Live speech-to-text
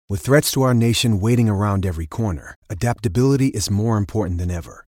With threats to our nation waiting around every corner, adaptability is more important than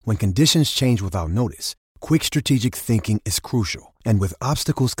ever. When conditions change without notice, quick strategic thinking is crucial. And with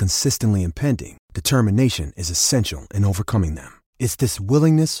obstacles consistently impending, determination is essential in overcoming them. It's this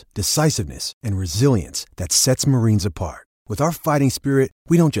willingness, decisiveness, and resilience that sets Marines apart. With our fighting spirit,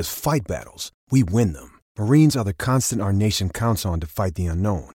 we don't just fight battles, we win them. Marines are the constant our nation counts on to fight the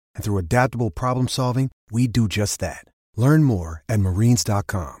unknown. And through adaptable problem solving, we do just that. Learn more at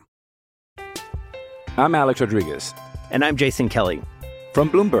marines.com. I'm Alex Rodriguez. And I'm Jason Kelly. From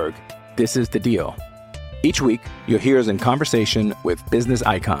Bloomberg, this is The Deal. Each week, you'll hear us in conversation with business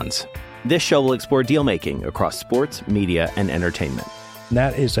icons. This show will explore deal-making across sports, media, and entertainment.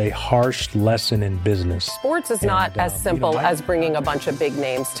 That is a harsh lesson in business. Sports is not as simple as bringing a bunch of big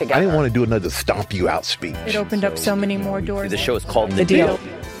names together. I didn't want to do another stomp you out speech. It opened up so many more doors. The show is called The Deal.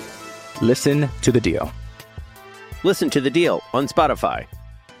 Listen to The Deal. Listen to The Deal on Spotify.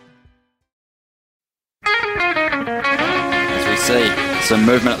 As we see some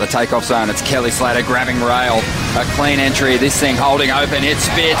movement at the takeoff zone, it's Kelly Slater grabbing rail. A clean entry, this thing holding open, it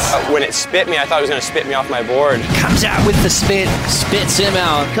spits. When it spit me, I thought it was going to spit me off my board. Comes out with the spit, spits him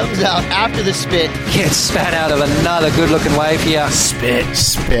out. Comes out after the spit, gets spat out of another good-looking wave here. Spit.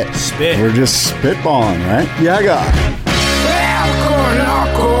 We're just spitballing, right? Yeah, I got it.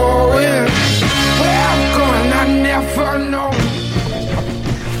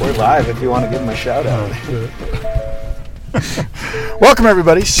 We're live if you want to give them a shout out. Welcome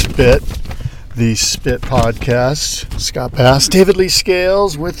everybody, Spit, the Spit Podcast. Scott Bass, David Lee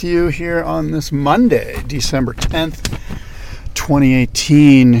Scales with you here on this Monday, December 10th,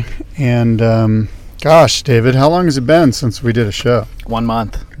 2018. And gosh, David, how long has it been since we did a show? 1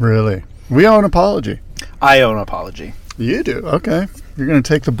 month. Really? We owe an apology. I owe an apology. You do? Okay. You're going to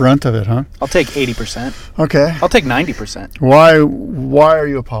take the brunt of it, huh? I'll take 80%. Okay. I'll take 90%. Why are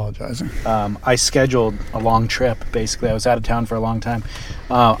you apologizing? I scheduled a long trip, basically. I was out of town for a long time.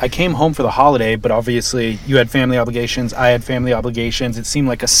 I came home for the holiday, but obviously you had family obligations. I had family obligations. It seemed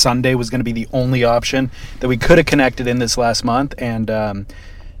like a Sunday was going to be the only option that we could have connected in this last month. And,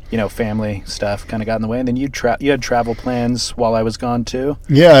 family stuff kind of got in the way. And then you had travel plans while I was gone, too.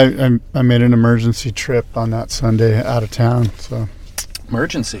 Yeah, I made an emergency trip on that Sunday out of town, so...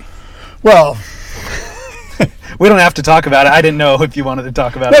 Emergency. Well, we don't have to talk about it. I didn't know if you wanted to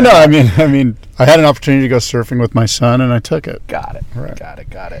talk about it. No. I mean, I had an opportunity to go surfing with my son, and I took it. Got it. Right.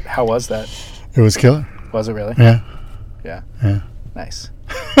 Got it. How was that? It was killer. Was it really? Yeah. Nice.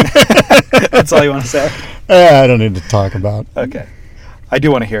 That's all you want to say? I don't need to talk about. Okay. I do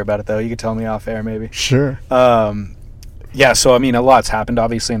want to hear about it though. You could tell me off air, maybe. Sure. Yeah. So a lot's happened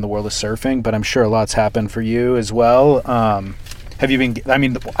obviously in the world of surfing, but I'm sure a lot's happened for you as well. Have you been,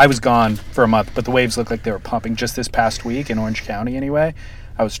 I was gone for a month, but the waves looked like they were pumping just this past week in Orange County anyway.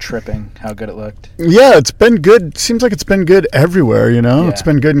 I was tripping how good it looked. Yeah, it's been good. Seems like it's been good everywhere, Yeah. It's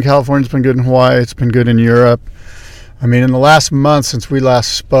been good in California, it's been good in Hawaii, it's been good in Europe. In the last month since we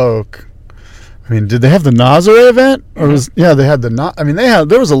last spoke, did they have the Nazare event? Or they had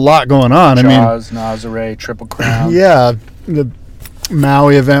there was a lot going on. Jaws, Nazare, Triple Crown. Yeah, the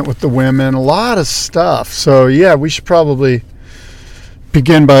Maui event with the women, a lot of stuff. So yeah, we should probably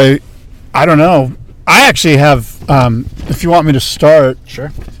begin by, I don't know. I actually have, if you want me to start.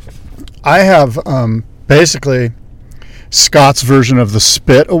 Sure. I have basically Scott's version of the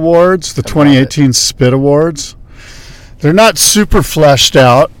Spit Awards, the 2018 Spit Awards. They're not super fleshed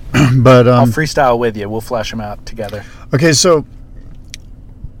out, but... I'll freestyle with you. We'll flesh them out together. Okay, so...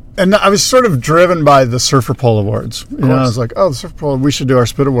 And I was sort of driven by the Surfer Pole Awards. I was like, the Surfer Pole, we should do our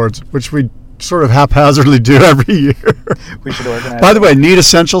Spit Awards, which we sort of haphazardly do every year. We should organize. By the way, Need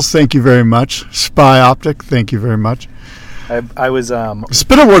Essentials, thank you very much. Spy Optic, thank you very much. I was...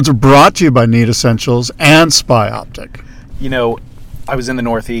 Spit Awards are brought to you by Need Essentials and Spy Optic. I was in the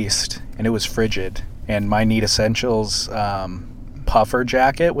Northeast, and it was frigid, and my Need Essentials puffer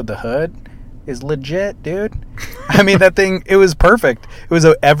jacket with the hood is legit, dude. That thing, it was perfect. It was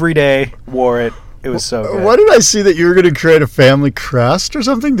every day, wore it. It was so good. What did I see that you were going to create a family crest or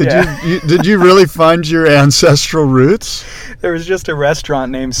something? Did you really find your ancestral roots? There was just a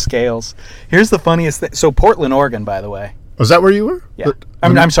restaurant named Scales. Here's the funniest thing. So Portland, Oregon, by the way. Was that where you were? Yeah.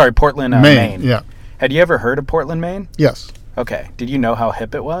 I'm sorry, Portland, Maine. Yeah. Had you ever heard of Portland, Maine? Yes. Okay. Did you know how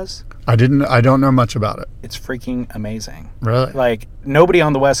hip it was? I don't know much about it. It's freaking amazing. Really? Nobody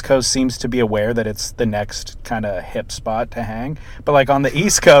on the West Coast seems to be aware that it's the next kind of hip spot to hang. But on the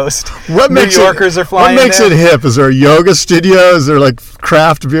East Coast, New Yorkers are flying What makes it hip? Is there a yoga studio? Is there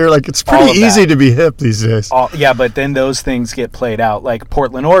craft beer? It's pretty easy to be hip these days. Yeah, but then those things get played out.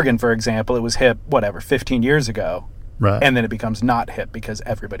 Portland, Oregon, for example, it was hip, 15 years ago. Right. And then it becomes not hip because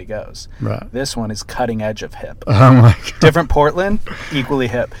everybody goes. Right. This one is cutting edge of hip. Oh my God. Different Portland, equally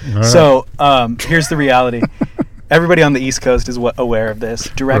hip. Right. So here's the reality. Everybody on the East Coast is aware of this.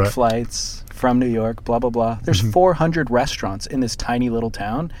 Direct flights from New York, blah, blah, blah. There's 400 restaurants in this tiny little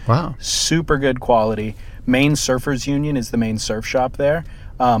town. Wow. Super good quality. Maine Surfers Union is the main surf shop there.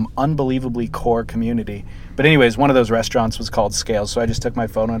 Unbelievably core community. But anyways, one of those restaurants was called Scales, so I just took my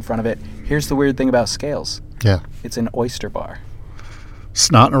photo in front of it. Here's the weird thing about Scales. Yeah. It's an oyster bar.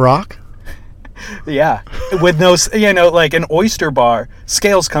 Snot in a rock? Yeah. With no, like an oyster bar,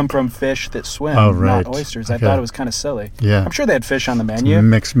 scales come from fish that swim, not oysters. I thought it was kind of silly. Yeah. I'm sure they had fish on the menu. It's a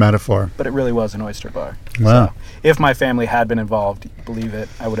mixed metaphor. But it really was an oyster bar. Wow. So if my family had been involved, believe it,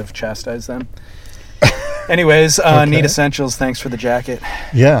 I would have chastised them. Anyways, Neat Essentials, thanks for the jacket.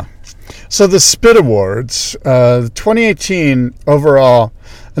 Yeah. So the Spit Awards, 2018 overall,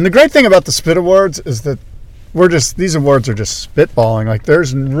 and the great thing about the Spit Awards is that these awards are just spitballing. Like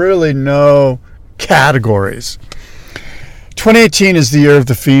there's really no categories. 2018 is the year of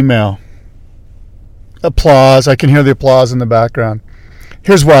the female. Applause. I can hear the applause in the background.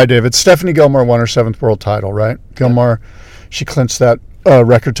 Here's why, David. Stephanie Gilmore won her 7th world title, right? Gilmore, she clinched that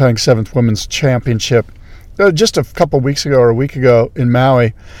record-tying 7th women's championship just a couple weeks ago or a week ago in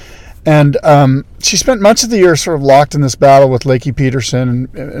Maui. And she spent much of the year sort of locked in this battle with Lakey Peterson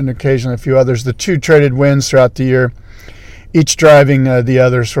and occasionally a few others. The two traded wins throughout the year, each driving the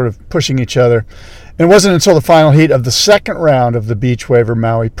other, sort of pushing each other. And it wasn't until the final heat of the second round of the Beach Waver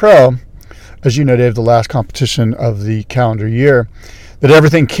Maui Pro, as you know, Dave, the last competition of the calendar year, that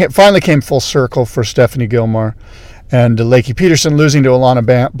everything finally came full circle for Stephanie Gilmore. And Lakey Peterson losing to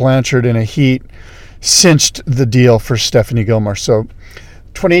Alana Blanchard in a heat cinched the deal for Stephanie Gilmore. So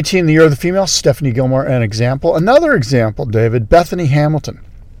 2018, the year of the female, Stephanie Gilmore, an example. Another example, David, Bethany Hamilton.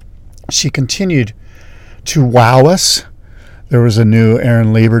 She continued to wow us. There was a new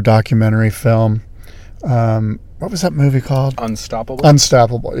Aaron Lieber documentary film. What was that movie called? Unstoppable.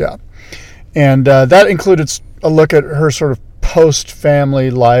 Unstoppable, yeah. And that included a look at her sort of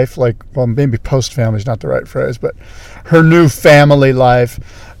post-family life, maybe post-family is not the right phrase, but her new family life,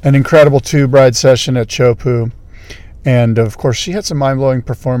 an incredible 2-bride session at Chopu. And, of course, she had some mind-blowing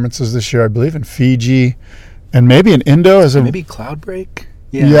performances this year, I believe, in Fiji and maybe in Indo. Maybe Cloudbreak?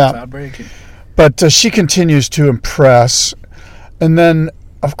 Yeah. Cloudbreak. But she continues to impress. And then,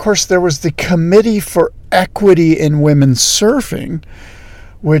 of course, there was the Committee for Equity in Women's Surfing,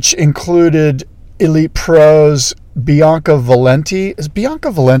 which included elite pros Bianca Valenti. Is Bianca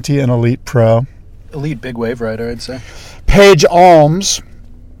Valenti an elite pro? Elite big wave rider, I'd say. Paige Alms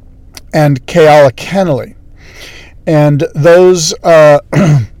and Kayala Kennelly. And those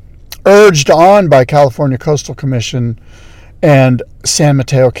urged on by California Coastal Commission and San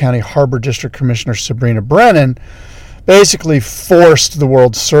Mateo County Harbor District Commissioner Sabrina Brennan basically forced the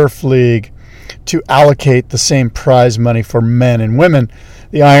World Surf League to allocate the same prize money for men and women.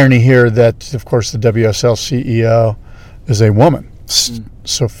 The irony here that, of course, the WSL CEO is a woman.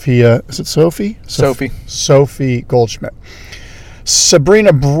 Sophia, is it Sophie? Sophie Goldschmidt.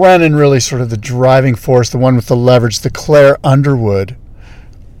 Sabrina Brennan really sort of the driving force, the one with the leverage, the Claire Underwood,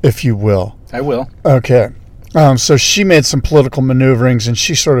 if you will. I will. Okay. So she made some political maneuverings and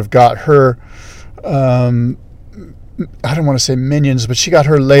she sort of got her, I don't want to say minions, but she got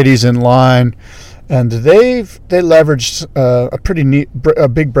her ladies in line. And they leveraged a pretty neat, a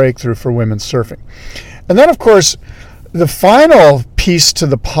big breakthrough for women's surfing. And then, of course, the final piece to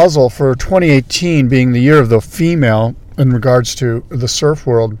the puzzle for 2018 being the year of the female in regards to the surf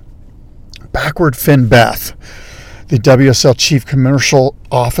world, Backward Fin Beth, the WSL Chief Commercial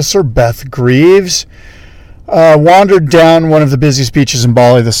Officer, Beth Greaves, wandered down one of the busiest beaches in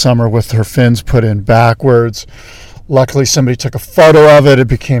Bali this summer with her fins put in backwards. Luckily, somebody took a photo of it. It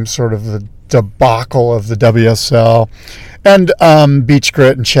became sort of the debacle of the WSL. And Beach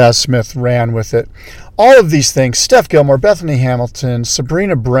Grit and Chaz Smith ran with it. All of these things, Steph Gilmore, Bethany Hamilton,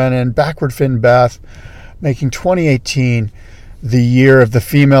 Sabrina Brennan, Backward Fin Beth, making 2018 the year of the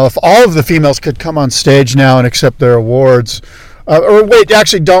female. If all of the females could come on stage now and accept their awards, or wait,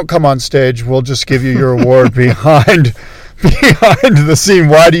 actually don't come on stage. We'll just give you your award behind the scene.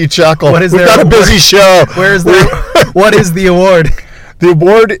 Why do you chuckle? We've got a busy show. What is the award? The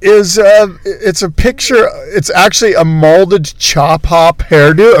award is, it's a picture, it's actually a molded chop hop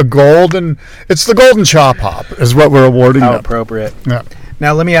hairdo, it's the golden chop hop is what we're awarding. How appropriate. Yeah.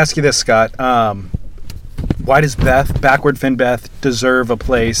 Now let me ask you this, Scott. Why does Backward Fin Beth deserve a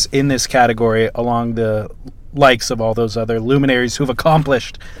place in this category along the likes of all those other luminaries who've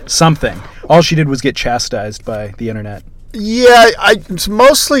accomplished something? All she did was get chastised by the internet. Yeah, it's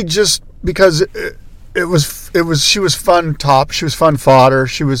mostly just because she was fun she was fun fodder.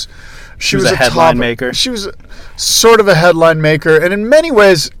 She was a headline maker. She was sort of a headline maker, and in many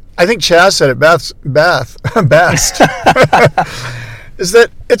ways, I think Chaz said it best is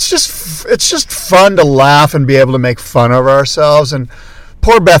that it's just fun to laugh and be able to make fun of ourselves. And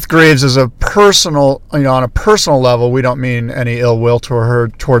poor Beth Greaves is on a personal level, we don't mean any ill will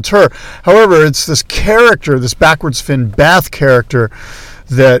towards her. However, it's this character, this backwards Finn Beth character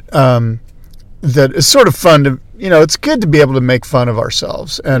that is sort of fun to, it's good to be able to make fun of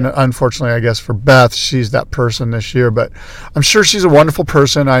ourselves. And unfortunately, I guess for Beth, she's that person this year, but I'm sure she's a wonderful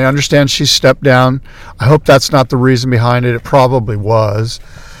person. I understand she stepped down. I hope that's not the reason behind it. It probably was.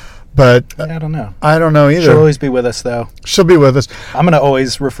 But I don't know. I don't know either. She'll always be with us, though. She'll be with us. I'm going to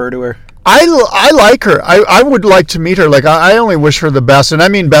always refer to her. I like her. I would like to meet her. Like, I only wish her the best. And I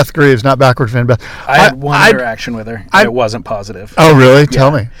mean Beth Greaves, not backward Finn Beth. I had one interaction with her, and it wasn't positive. Oh, really?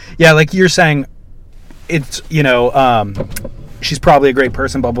 Tell me. Yeah, like you're saying, it's, she's probably a great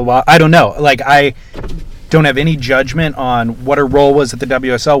person, blah, blah, blah. I don't know. Like, I don't have any judgment on what her role was at the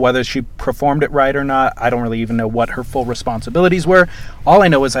WSL, whether she performed it right or not. I don't really even know what her full responsibilities were. All I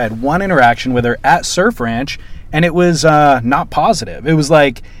know is I had one interaction with her at Surf Ranch, and it was not positive. It was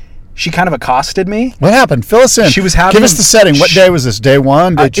like she kind of accosted me. What happened? Fill us in. She was having... Give us the setting. What day was this? Day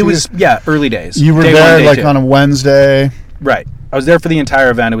one? It was, early days. You were day there 1, like day 2. On a Wednesday? Right. I was there for the entire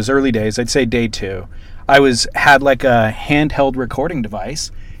event. It was early days. I'd say day 2. I had like a handheld recording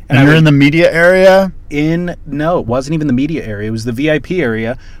device. And you're in the media area? No, it wasn't even the media area. It was the VIP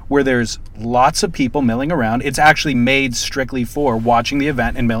area where there's lots of people milling around. It's actually made strictly for watching the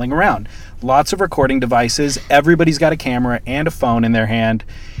event and milling around. Lots of recording devices. Everybody's got a camera and a phone in their hand.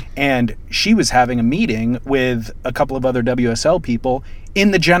 And she was having a meeting with a couple of other WSL people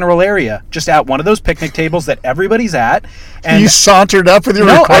in the general area, just at one of those picnic tables that everybody's at. And you sauntered up with your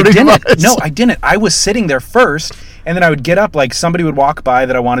recording device? No, I didn't. I was sitting there first. And then I would get up, like somebody would walk by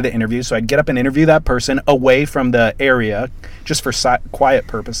that I wanted to interview. So I'd get up and interview that person away from the area just for quiet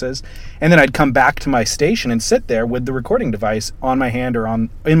purposes. And then I'd come back to my station and sit there with the recording device in my hand or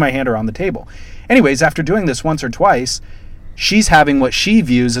on the table. Anyways, after doing this once or twice, she's having what she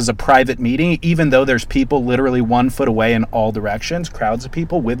views as a private meeting, even though there's people literally 1 foot away in all directions, crowds of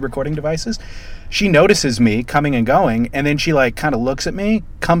people with recording devices. She notices me coming and going, and then she like kind of looks at me,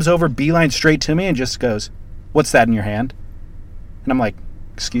 comes over, beeline straight to me, and just goes, "What's that in your hand?" And I'm like,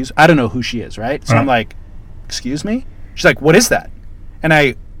 "Excuse?" I don't know who she is, right? So I'm like, "Excuse me?" She's like, "What is that?" And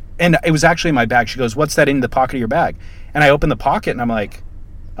it was actually in my bag. She goes, "What's that in the pocket of your bag?" And I open the pocket, and I'm like,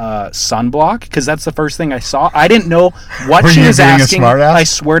 sunblock, because that's the first thing I saw. I didn't know what she was asking. I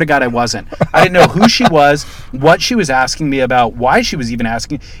swear to God I wasn't. I didn't know who she was, what she was asking me about, why she was even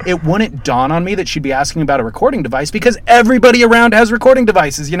asking. It wouldn't dawn on me that she'd be asking about a recording device because everybody around has recording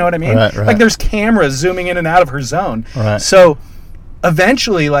devices, you know what I mean? Right. Like there's cameras zooming in and out of her zone. Right. So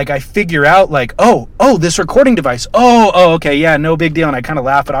eventually, like, I figure out, like, oh, this recording device. Oh, okay, yeah, no big deal. And I kind of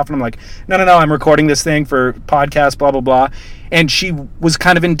laugh it off, and I'm like, no, I'm recording this thing for podcast, blah, blah, blah. And she was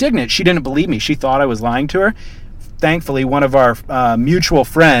kind of indignant. She didn't believe me. She thought I was lying to her. Thankfully, one of our mutual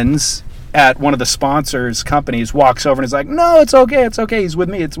friends at one of the sponsors' companies walks over and is like, no, it's okay. He's with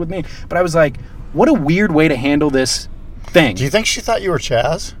me. It's with me. But I was like, what a weird way to handle this thing. Do you think she thought you were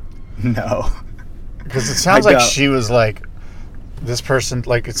Chaz? No. Because it sounds like she was like, this person,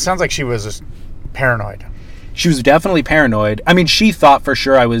 like, it sounds like she was just paranoid. She was definitely paranoid. I mean, she thought for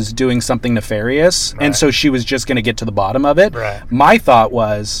sure I was doing something nefarious, and so she was just going to get to the bottom of it. Right. My thought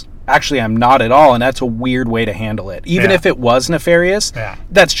was, actually, I'm not at all, and that's a weird way to handle it. Even if it was nefarious,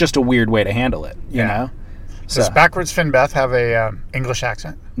 that's just a weird way to handle it, you know? Does Backwards Finn Beth have a English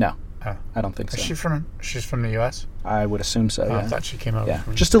accent? No. I don't think so. She's from the U.S.? I would assume so, I thought she came over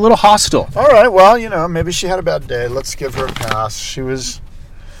from... Just a little hostile. All right, well, maybe she had a bad day. Let's give her a pass. She was...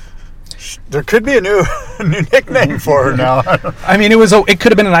 There could be a new nickname for her now. I mean, it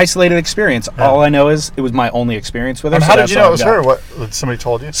could have been an isolated experience. Yeah. All I know is it was my only experience with her. And how did you know it was her? What somebody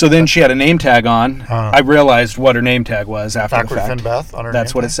told you? So then she had a name tag on. I realized what her name tag was after the fact. Finn Beth on her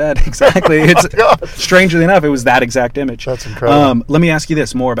That's name what tag? It said. Exactly. Strangely enough, it was that exact image. That's incredible. Let me ask you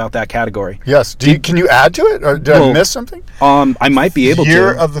this more about that category. Yes. Can you add to it, or did I miss something? I might be able to.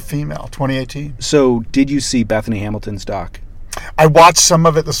 Year of the Female, 2018. So did you see Bethany Hamilton's doc? I watched some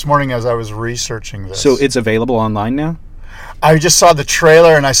of it this morning as I was researching this. So it's available online now? I just saw the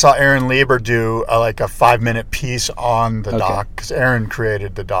trailer, and I saw Aaron Lieber do a 5-minute piece on the doc, because Aaron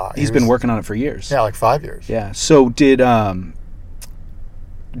created the doc. He's been working on it for years. Yeah, like 5 years. Yeah. So is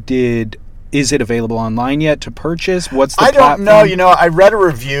it available online yet to purchase? What's the platform? I don't know. I read a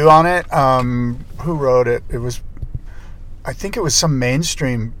review on it. Who wrote it? I think it was some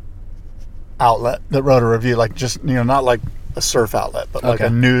mainstream outlet that wrote a review, like just, not like a surf outlet, but like a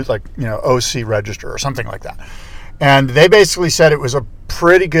news, like, OC Register or something like that. And they basically said it was a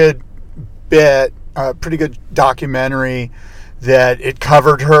pretty good pretty good documentary, that it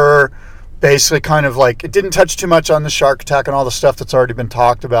covered her basically kind of like, it didn't touch too much on the shark attack and all the stuff that's already been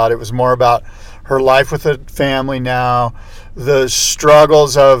talked about. It was more about her life with a family now, the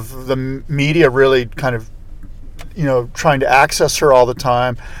struggles of the media really kind of, trying to access her all the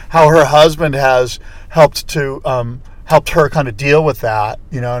time, how her husband has helped her kind of deal with that,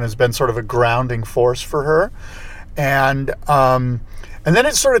 and has been sort of a grounding force for her. And then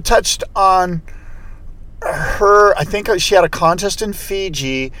it sort of touched on her. I think she had a contest in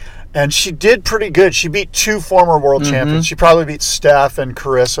Fiji, and she did pretty good. She beat 2 former world champions. She probably beat Steph and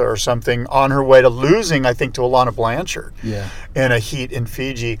Carissa or something on her way to losing, I think, to Alana Blanchard in a heat in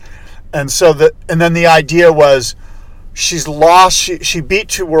Fiji. And then the idea was she's lost. She beat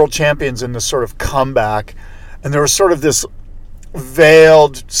 2 world champions in this sort of comeback, and there was sort of this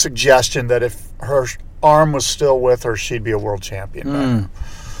veiled suggestion that if her arm was still with her, she'd be a world champion.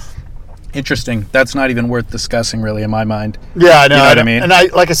 Interesting. That's not even worth discussing, really, in my mind. Yeah, I know. You know what I mean?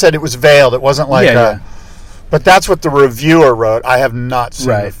 And like I said, it was veiled. It wasn't like But that's what the reviewer wrote. I have not seen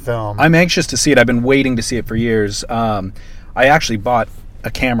the film. I'm anxious to see it. I've been waiting to see it for years. I actually bought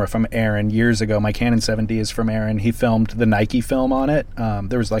a camera from Aaron years ago. My Canon 7D is from Aaron. He filmed the Nike film on it.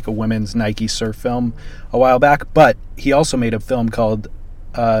 There was like a women's Nike surf film a while back, but he also made a film called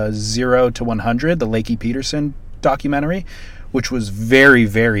 0 to 100, the Lakey Peterson documentary, which was very,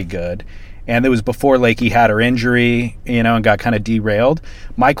 very good. And it was before Lakey had her injury, and got kind of derailed.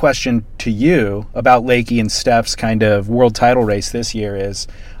 My question to you about Lakey and Steph's kind of world title race this year is,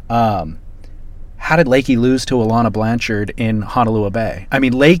 how did Lakey lose to Alana Blanchard in Honolulu Bay? I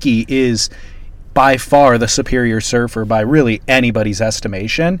mean, Lakey is by far the superior surfer by really anybody's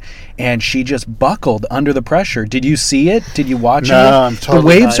estimation, and she just buckled under the pressure. Did you see it? Did you watch it? No, I'm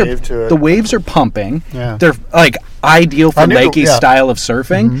totally naive to it. The waves are pumping. Yeah. They're like ideal for Lakey's style of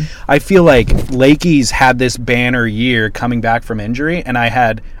surfing. I feel like Lakey's had this banner year coming back from injury, and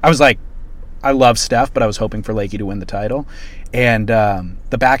I was like, I love Steph, but I was hoping for Lakey to win the title. And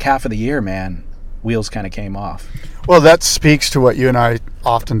the back half of the year, man, wheels kind of came off. Well, that speaks to what you and I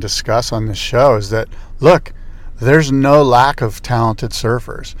often discuss on this show, is that, look, there's no lack of talented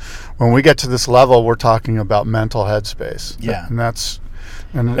surfers. When we get to this level, we're talking about mental headspace. Yeah. And that's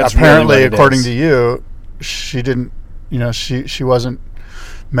apparently, really according to you, she didn't, she wasn't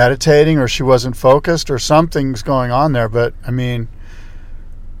meditating, or she wasn't focused, or something's going on there. But, I mean,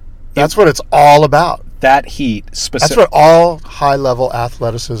 that's what it's all about. That heat specific. That's what all high-level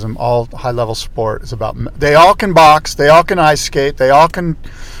athleticism, all high-level sport is about. They all can box. They all can ice skate. They all can,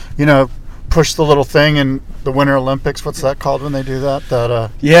 push the little thing in the Winter Olympics. What's that called when they do that?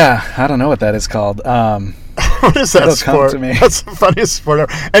 Yeah, I don't know what that is called. What is that sport? Come to me. That's the funniest sport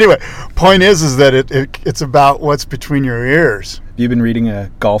ever. Anyway, point is that it's about what's between your ears. You been reading a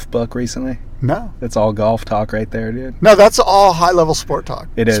golf book recently? No. It's all golf talk right there, dude. No, that's all high-level sport talk.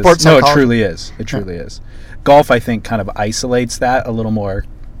 It is. Sports No, psychology. it truly is. It truly is. Golf, I think, kind of isolates that a little more.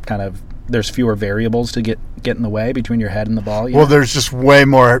 Kind of, there's fewer variables to get in the way between your head and the ball. Well, there's just way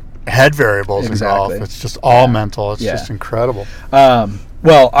more head variables in golf. It's just all mental. It's just incredible.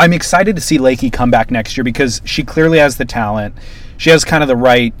 Well, I'm excited to see Lakey come back next year, because she clearly has the talent. She has kind of the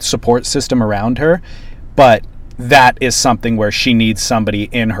right support system around her, but that is something where she needs somebody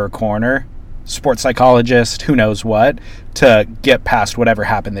in her corner, sports psychologist, who knows what, to get past whatever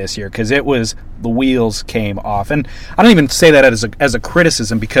happened this year, because the wheels came off. And I don't even say that as a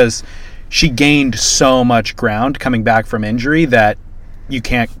criticism, because she gained so much ground coming back from injury that you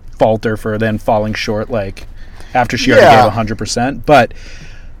can't fault her for then falling short like after she already gave 100%. But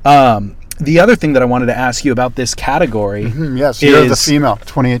the other thing that I wanted to ask you about this category yes, you're the female,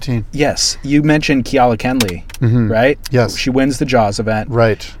 2018. Yes, you mentioned Keala Kenley, right? Yes. She wins the Jaws event.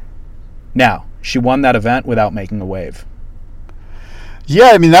 Right. Now, she won that event without making a wave.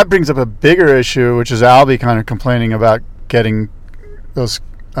 Yeah, I mean, that brings up a bigger issue, which is Albie kind of complaining about getting those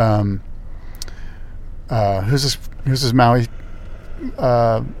who's this Maui?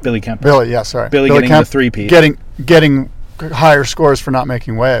 Billy Kemper. Billy, yeah, sorry. Billy getting the three-peat. Getting higher scores for not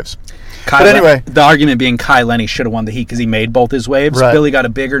making waves. But anyway, the argument being Kai Lenny should have won the heat because he made both his waves. Right. Billy got a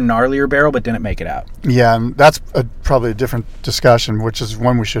bigger, gnarlier barrel, but didn't make it out. Yeah, and that's probably a different discussion, which is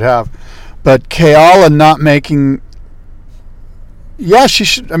one we should have. But Keala not making... Yeah, she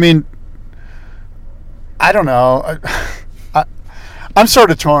should... I mean, I don't know. I'm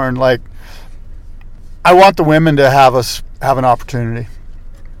sort of torn. Like, I want the women to have an opportunity,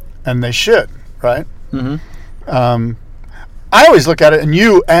 and they should, right? Mm-hmm. I always look at it, and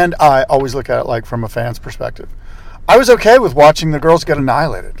you and I always look at it like from a fan's perspective. I was okay with watching the girls get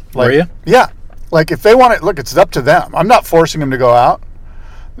annihilated. Like, were you? Yeah. Like, if they want it, look, it's up to them. I'm not forcing them to go out.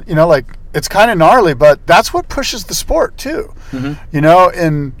 You know, like, it's kind of gnarly, but that's what pushes the sport, too. Mm-hmm. You know,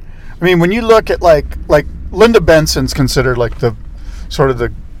 and, I mean, when you look at, like Linda Benson's considered, like, the sort of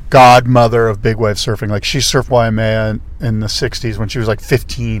the godmother of big wave surfing. Like, she surfed Waimea in the 60s when she was, like,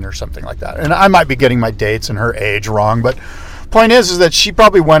 15 or something like that. And I might be getting my dates and her age wrong, but point is that she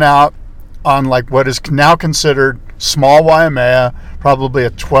probably went out on, like, what is now considered small Waimea, probably a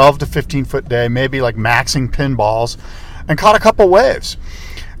 12 to 15 foot day, maybe like maxing pinballs, and caught a couple waves.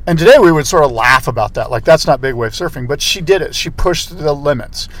 And today we would sort of laugh about that, like, that's not big wave surfing, but she did it. She pushed the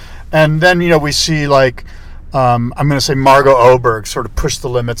limits. And then, you know, we see, like, I'm going to say Margot Oberg sort of pushed the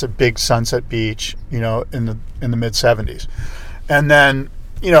limits at Big Sunset Beach, you know, in the mid 70s. And then,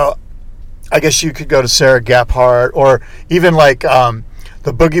 you know, I guess you could go to Sarah Gephardt, or even like the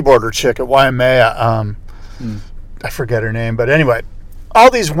boogie boarder chick at Waimea. I forget her name, but anyway,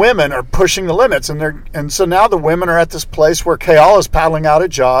 all these women are pushing the limits, and so now the women are at this place where Keala is paddling out at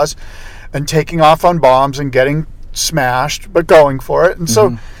Jaws and taking off on bombs and getting smashed, but going for it. And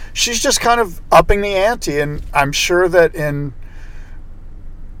so she's just kind of upping the ante, and I'm sure that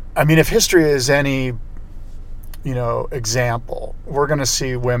if history is any, you know, example, we're going to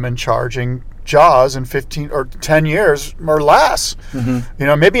see women charging Jaws in 15 or 10 years or less. You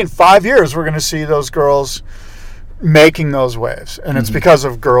know, maybe in 5 years we're going to see those girls making those waves, and it's because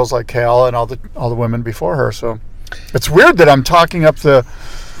of girls like Keala and all the women before her. So it's weird that I'm talking up the,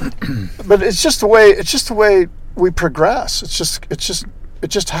 but it's just the way we progress. It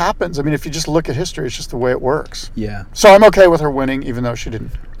just happens. I mean, if you just look at history, it's just the way it works. Yeah. So I'm okay with her winning, even though she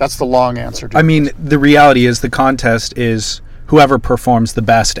didn't. That's the long answer. I mean, the reality is the contest is whoever performs the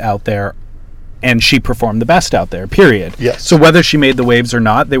best out there, and she performed the best out there, period. Yes. So whether she made the waves or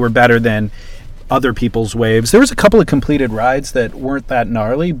not, they were better than other people's waves. There was a couple of completed rides that weren't that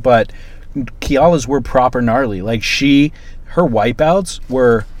gnarly, but Keala's were proper gnarly. Like, her wipeouts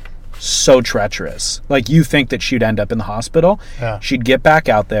were so treacherous. Like, you think that she'd end up in the hospital. Yeah. She'd get back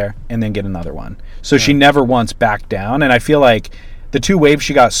out there and then get another one. So she never once backed down. And I feel like the 2 waves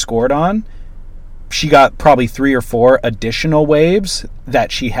she got scored on, she got probably 3 or 4 additional waves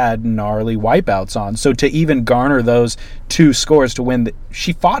that she had gnarly wipeouts on. So to even garner those 2 scores to win,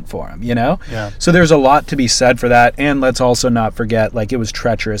 she fought for them, you know? Yeah. So there's a lot to be said for that. And let's also not forget, like, it was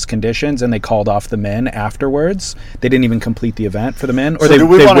treacherous conditions, and they called off the men afterwards. They didn't even complete the event for the men. Or so do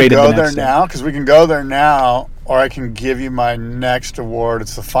we want to waited go the there next now? Because we can go there now, or I can give you my next award.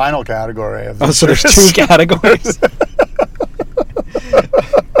 It's the final category of the so there's 2 categories.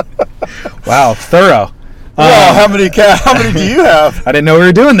 Wow, thorough. Well, how many do you have? I didn't know we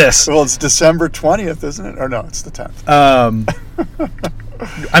were doing this. Well, it's December 20th, isn't it? Or no, it's the 10th.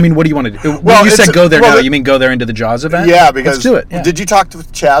 I mean, what do you want to do? Well, you said go there now. You mean go there into the Jaws event? Yeah, because let's do it. Yeah. Did you talk to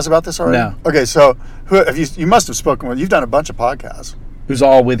Chaz about this already? No. Okay, so who have you must have spoken with. You've done a bunch of podcasts. It was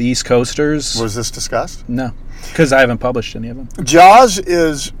all with East Coasters. Was this discussed? No, because I haven't published any of them. Jaws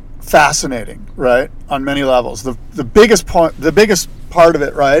is fascinating, right? On many levels. The biggest part of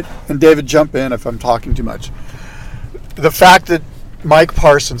it, right? And David, jump in if I'm talking too much. The fact that Mike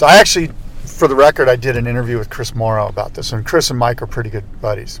Parsons, I actually, for the record, I did an interview with Chris Morrow about this, and Chris and Mike are pretty good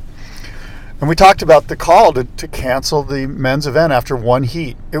buddies. And we talked about the call to cancel the men's event after 1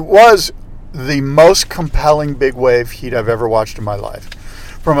 heat. It was the most compelling big wave heat I've ever watched in my life.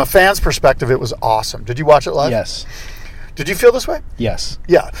 From a fan's perspective, it was awesome. Did you watch it live? Yes. Did you feel this way? Yes.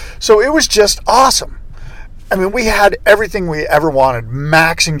 Yeah. So it was just awesome. I mean, we had everything we ever wanted.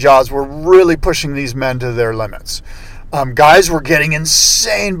 Maxing Jaws. We're really pushing these men to their limits. Guys were getting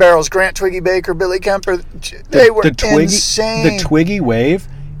insane barrels. Grant Twiggy Baker, Billy Kemper, they were insane. The Twiggy wave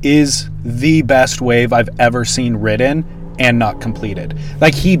is the best wave I've ever seen ridden and not completed.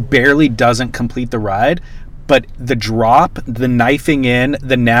 Like, he barely doesn't complete the ride, but the drop, the knifing in,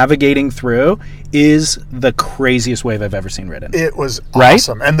 the navigating through is the craziest wave I've ever seen ridden. It was right?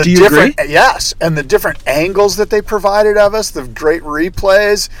 Awesome. And the Do you agree? Yes, and the different angles that they provided of us, the great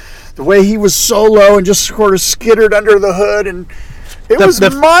replays, the way he was so low and just sort of skittered under the hood, and it was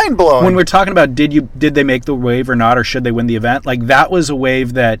mind-blowing. When we're talking about did they make the wave or not, or should they win the event, like, that was a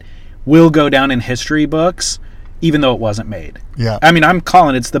wave that will go down in history books, even though it wasn't made. Yeah. I mean, I'm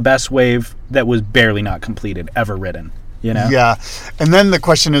calling it's the best wave that was barely not completed, ever ridden, you know? Yeah. And then the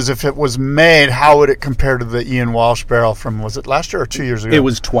question is, if it was made, how would it compare to the Ian Walsh barrel from, was it last year or 2 years ago? It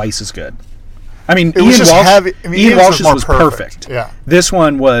was twice as good. I mean, Ian Walsh's was perfect. Yeah. This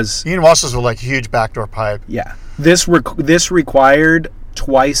one was... Ian Walsh's was like huge backdoor pipe. Yeah. This required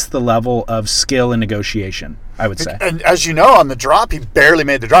twice the level of skill and negotiation. I would say. And as you know, on the drop, he barely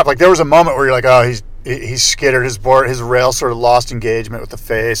made the drop. Like, there was a moment where you're like, oh, he's skittered, his rail sort of lost engagement with the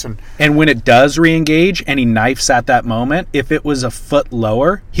face. And when it does re-engage and he knifes at that moment, if it was a foot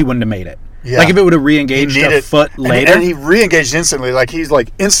lower, he wouldn't have made it. Yeah. Like if it would have re-engaged a foot later. And he re-engaged instantly. Like he's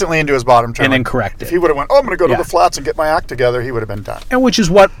like instantly into his bottom turn. And then corrected. If he would have went, I'm going to go to the flats and get my act together, he would have been done. And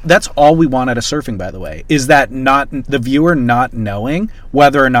that's all we want out of surfing, by the way, is that not the viewer not knowing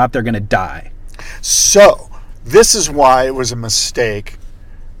whether or not they're going to die. So this is why it was a mistake.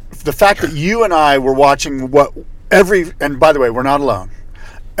 The fact that you and I were watching and by the way, we're not alone.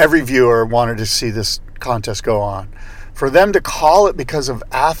 Every viewer wanted to see this contest go on. For them to call it because of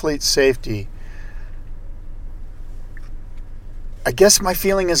athlete safety, I guess my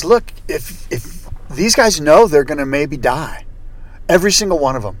feeling is, look, if these guys know they're going to maybe die, every single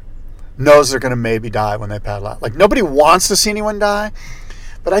one of them knows they're going to maybe die when they paddle out. Like, nobody wants to see anyone die,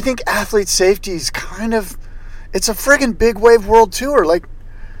 but I think athlete safety is it's a friggin' big wave world tour. Like,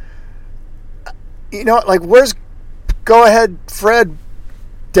 you know, like, where's go ahead Fred,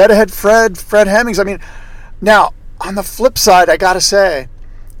 dead ahead Fred Hemmings? I mean, now, on the flip side, I got to say,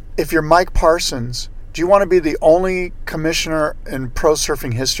 if you're Mike Parsons, do you want to be the only commissioner in pro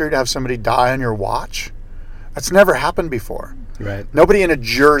surfing history to have somebody die on your watch? That's never happened before. Right. Nobody in a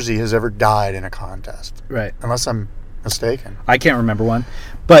jersey has ever died in a contest. Right. Unless I'm mistaken. I can't remember one.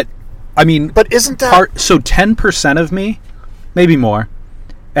 But, I mean... But isn't that... So 10% of me, maybe more,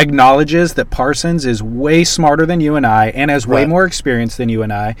 acknowledges that Parsons is way smarter than you and I and has way more experience than you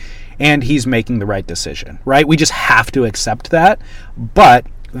and I, and he's making the right decision, right? We just have to accept that. But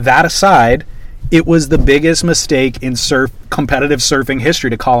that aside, it was the biggest mistake in competitive surfing history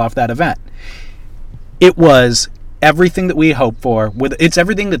to call off that event. It was everything that we hope for. It's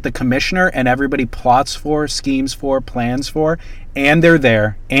everything that the commissioner and everybody plots for, schemes for, plans for, and they're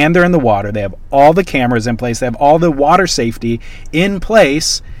there, and they're in the water. They have all the cameras in place. They have all the water safety in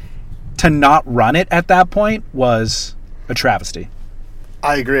place. To not run it at that point was a travesty.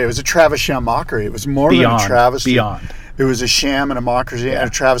 I agree. It was a Travis-sham mockery. It was more than a travesty. Beyond. It was a sham and a mockery and a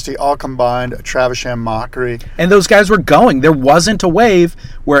travesty all combined, a Travis-sham mockery. And those guys were going. There wasn't a wave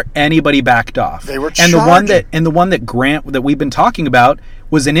where anybody backed off. They were and charging. the one that Grant that we've been talking about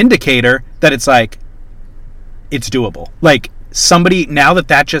was an indicator that it's like it's doable. Like somebody, now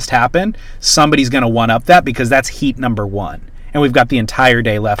that just happened, somebody's going to one up that because that's heat number 1. And we've got the entire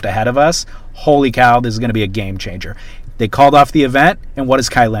day left ahead of us. Holy cow, this is going to be a game changer. They called off the event, and what does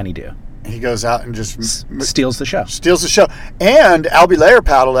Kai Lenny do? He goes out and just... steals the show. And Albie Layer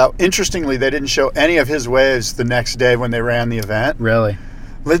paddled out. Interestingly, they didn't show any of his waves the next day when they ran the event. Really?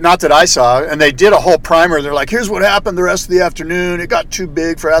 Not that I saw. And they did a whole primer. They're like, here's what happened the rest of the afternoon. It got too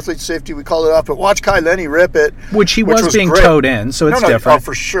big for athlete safety. We called it off. But watch Kai Lenny rip it. Which was being great. Towed in, so it's different. Oh,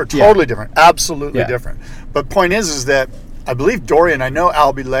 for sure. Totally different. Absolutely different. But point is that I believe Dorian, I know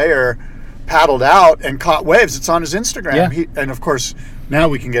Albie Layer paddled out and caught waves. It's on his Instagram. Yeah. And of course, now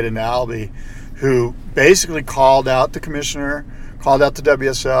we can get into Albie, who basically called out the commissioner, called out the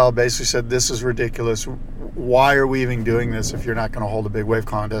WSL, basically said, this is ridiculous. Why are we even doing this if you're not going to hold a big wave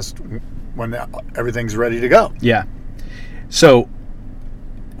contest when everything's ready to go? Yeah. So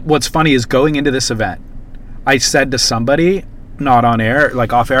what's funny is going into this event, I said to somebody, not on air,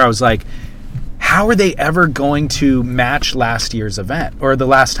 like off air, I was like, how are they ever going to match last year's event or the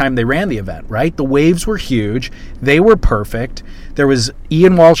last time they ran the event, right? The waves were huge. They were perfect. There was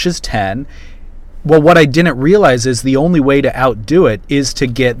Ian Walsh's 10. Well, what I didn't realize is the only way to outdo it is to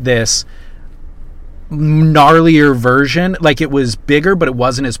get this gnarlier version. Like it was bigger, but it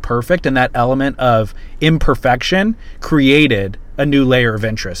wasn't as perfect. And that element of imperfection created a new layer of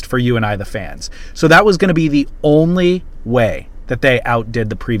interest for you and I, the fans. So that was going to be the only way that they outdid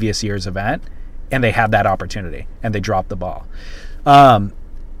the previous year's event. And they had that opportunity, and they dropped the ball.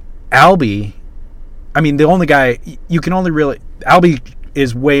 Albie, I mean, the only guy you can only really... Albie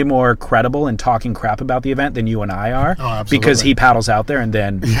is way more credible in talking crap about the event than you and I are, because he paddles out there and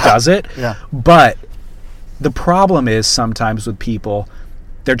then does it. Yeah. But the problem is sometimes with people,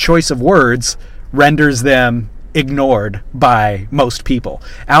 their choice of words renders them ignored by most people.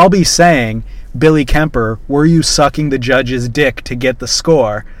 Albie saying, Billy Kemper, were you sucking the judge's dick to get the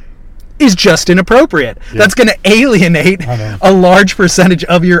score? Is just inappropriate. Yeah. That's going to alienate a large percentage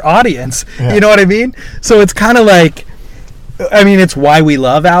of your audience. Yeah. You know what I mean? So it's kind of like, I mean, it's why we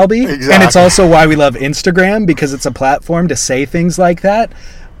love Albie. Exactly. And it's also why we love Instagram, because it's a platform to say things like that.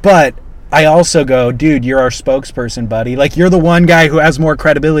 But I also go, dude, you're our spokesperson, buddy. Like, you're the one guy who has more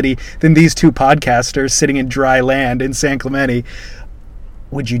credibility than these two podcasters sitting in dry land in San Clemente.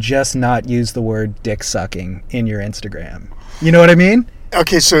 Would you just not use the word dick sucking in your Instagram? You know what I mean?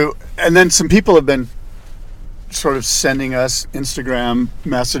 Okay, so, and then some people have been sort of sending us Instagram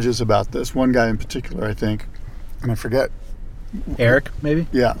messages about this. One guy in particular, I think, and I forget. Eric, maybe?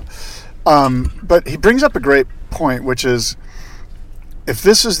 Yeah. But he brings up a great point, which is if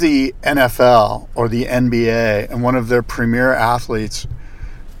this is the NFL or the NBA and one of their premier athletes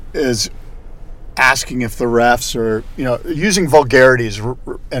is asking if the refs are, using vulgarities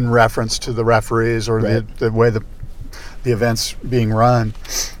in reference to the referees or the way the event's being run,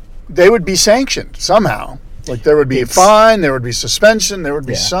 they would be sanctioned somehow. Like there would be a fine, there would be suspension, there would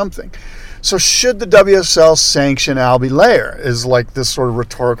be something. So should the WSL sanction Albie Layer is like this sort of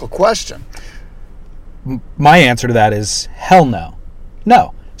rhetorical question. My answer to that is hell no.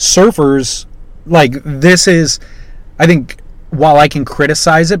 No. Surfers, this is, I think, while I can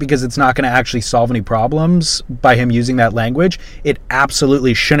criticize it because it's not going to actually solve any problems by him using that language, it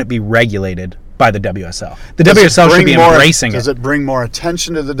absolutely shouldn't be regulated by the WSL. The WSL should be embracing it. Does it bring more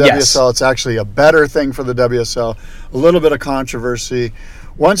attention to the WSL? Yes. It's actually a better thing for the WSL. A little bit of controversy.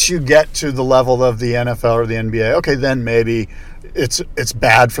 Once you get to the level of the NFL or the NBA, okay, then maybe it's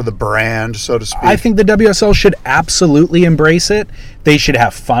bad for the brand, so to speak. I think the WSL should absolutely embrace it. They should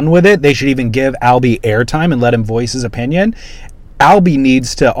have fun with it. They should even give Albie airtime and let him voice his opinion. Albie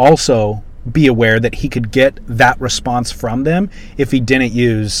needs to also be aware that he could get that response from them if he didn't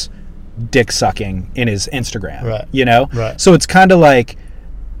use dick sucking in his Instagram. Right. Right. So it's kind of like,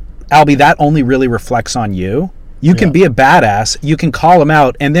 Albie, that only really reflects on you. You can be a badass, you can call him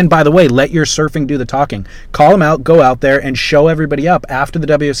out, and then, by the way, let your surfing do the talking. Call him out, go out there, and show everybody up after the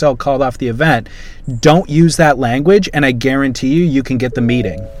WSL called off the event. Don't use that language, and I guarantee you can get the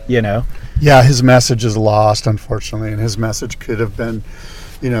meeting, Yeah, his message is lost, unfortunately, and his message could have been,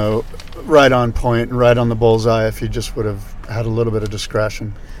 right on point and right on the bullseye if he just would have had a little bit of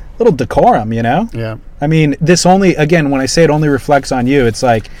discretion. Little decorum, Yeah. I mean, this only, again, when I say it only reflects on you, it's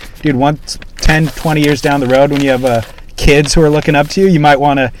like, dude, once 10, 20 years down the road when you have kids who are looking up to you, you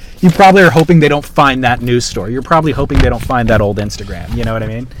probably are hoping they don't find that news story. You're probably hoping they don't find that old Instagram. You know what I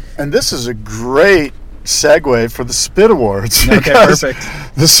mean? And this is a great segue for the Spit Awards. Okay, perfect.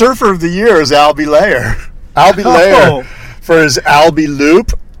 The Surfer of the Year is Albie Layer. Albie Layer for his Albie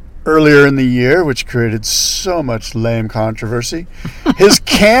Loop earlier in the year, which created so much lame controversy. His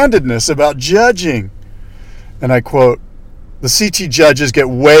candidness about judging. And I quote, "The CT judges get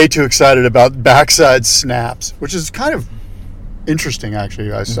way too excited about backside snaps," which is kind of interesting,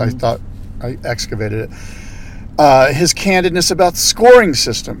 actually. I thought I excavated it. His candidness about scoring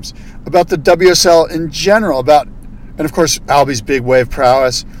systems, about the WSL in general, and of course, Albie's big wave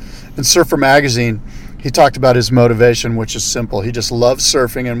prowess. In Surfer Magazine, he talked about his motivation, which is simple. He just loves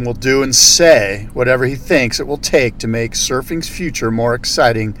surfing and will do and say whatever he thinks it will take to make surfing's future more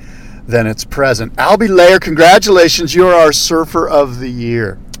exciting than its present. Albie Layer, congratulations. You are our Surfer of the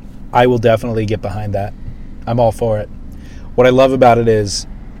Year. I will definitely get behind that. I'm all for it. What I love about it is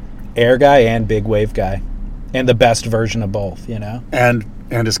air guy and big wave guy, and the best version of both, And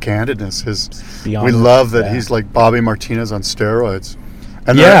his candidness. We love that he's like Bobby Martinez on steroids.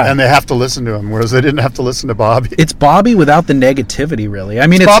 And they have to listen to him, whereas they didn't have to listen to Bobby. It's Bobby without the negativity, really. I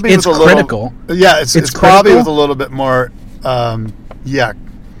mean, it's critical. It's Bobby with a little bit more,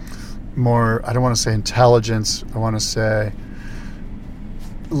 more, I don't want to say intelligence, I want to say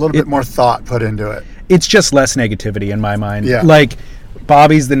a little bit more thought put into it. It's just less negativity in my mind. Yeah. Like,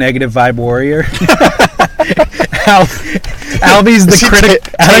 Bobby's the negative vibe warrior. Albie's the critic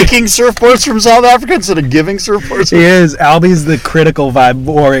taking surfboards from South Africa instead of giving surfboards. He is. Albie's the critical vibe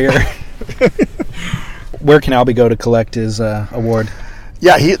warrior. Where can Albie go to collect his award?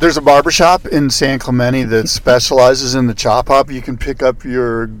 Yeah, there's a barbershop in San Clemente that specializes in the chop hop. You can pick up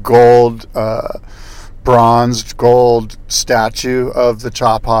your bronzed gold statue of the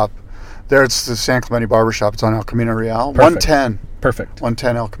chop hop. There, it's the San Clemente barbershop. It's on El Camino Real. Perfect. 110. Perfect.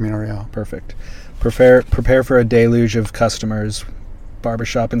 110 El Camino Real. Perfect. Prepare for a deluge of customers.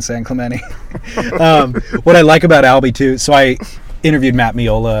 Barbershop in San Clemente. What I like about Albie too, so I interviewed Matt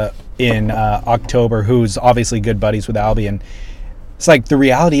Miola in October, who's obviously good buddies with Albie, and it's like the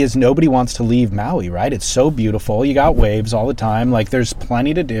reality is nobody wants to leave Maui, right? It's so beautiful. You got waves all the time. Like, there's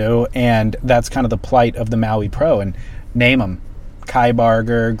plenty to do, and that's kind of the plight of the Maui Pro. And name them. Kai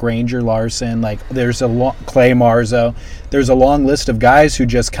Barger, Granger Larson, like there's Clay Marzo. There's a long list of guys who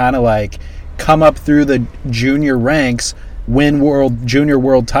just kind of like come up through the junior ranks, win junior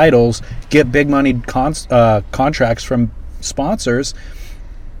world titles, get big money contracts from sponsors,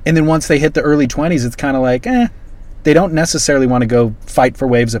 and then once they hit the early 20s, it's kind of like, they don't necessarily want to go fight for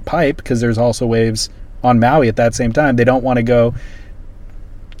waves at Pipe because there's also waves on Maui at that same time. They don't want to go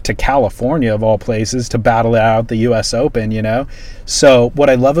to California, of all places, to battle out the U.S. Open, So what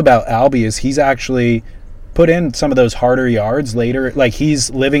I love about Albie is he's actually put in some of those harder yards later. Like, he's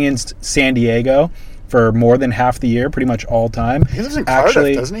living in San Diego for more than half the year, pretty much all time. He lives in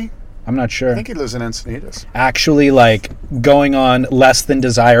Cardiff, doesn't he? I'm not sure. I think he lives in Encinitas. Actually, like, going on less than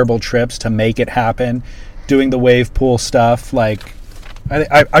desirable trips to make it happen, doing the wave pool stuff, like,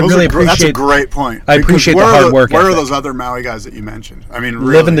 I really appreciate. That's a great point. I appreciate the hard work. Where are those other Maui guys that you mentioned? I mean,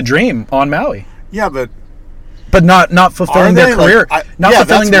 really. Living the dream on Maui. Yeah, but not fulfilling their career,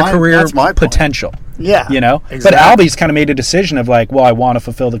 fulfilling their career potential. Yeah, you know. Exactly. But Albie's kind of made a decision of like, well, I want to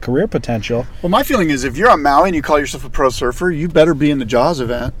fulfill the career potential. Well, my feeling is, if you're on Maui and you call yourself a pro surfer, you better be in the Jaws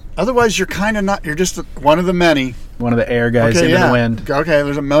event. Otherwise, you're kind of not. You're just one of the many. One of the air guys in the wind. Okay,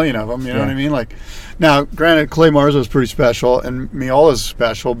 there's a million of them. You know what I mean? Like, now, granted, Clay Marzo is pretty special and Miola's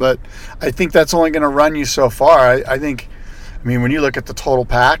special, but I think that's only going to run you so far. I mean, when you look at the total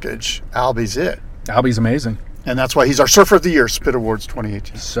package, Albie's it. Albie's amazing. And that's why he's our Surfer of the Year, Spit Awards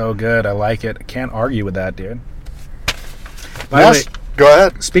 2018. So good. I like it. I can't argue with that, dude. By the way, go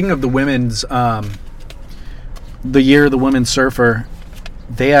ahead. Speaking of the women's, the year of the women's surfer,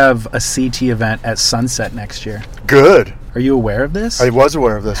 they have a CT event at Sunset next year. Good. Are you aware of this? I was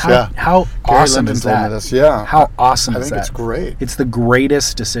aware of this, How awesome is that? This, yeah. How awesome is that? I think it's great. It's the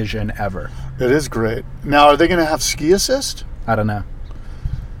greatest decision ever. It is great. Now, are they going to have ski assist? I don't know.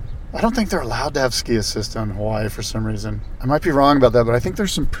 I don't think they're allowed to have ski assist on Hawaii for some reason. I might be wrong about that, but I think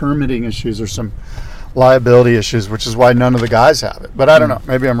there's some permitting issues or some liability issues, which is why none of the guys have it. But I don't know.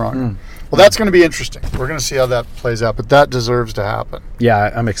 Maybe I'm wrong. Well, that's going to be interesting. We're going to see how that plays out, but that deserves to happen.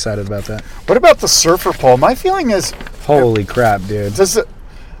 Yeah, I'm excited about that. What about the surfer pole? My feeling is... Holy crap, dude.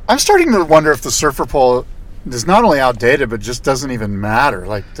 I'm starting to wonder if the surfer pole is not only outdated, but just doesn't even matter.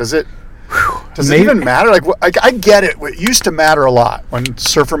 Like, does it even matter? Like, I get it. It used to matter a lot when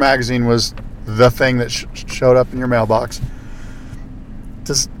Surfer Magazine was the thing that showed up in your mailbox.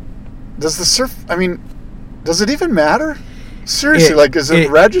 Does the surf... I mean, does it even matter? Seriously, does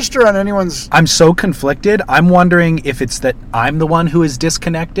it register on anyone's... I'm so conflicted. I'm wondering if it's that I'm the one who is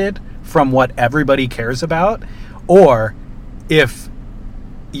disconnected from what everybody cares about, or if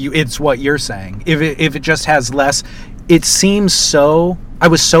it's what you're saying. If it just has less... It seems so... I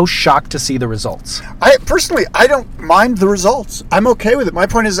was so shocked to see the results. I don't mind the results. I'm okay with it. My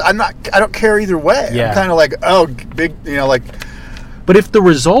point is, I don't care either way. Yeah. I'm kind of like, oh, big, like... But if the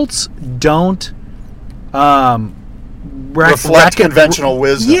results don't... reflect conventional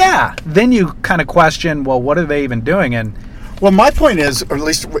wisdom. Yeah. Then you kind of question, well, what are they even doing? And well, my point is, or at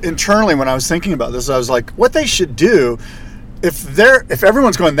least internally when I was thinking about this, I was like, what they should do, if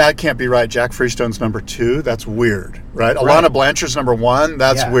everyone's going, that can't be right, Jack Freestone's number 2, that's weird, right? Alana Blanchard's number 1,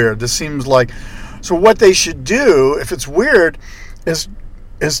 that's weird. This seems like... So what they should do, if it's weird, is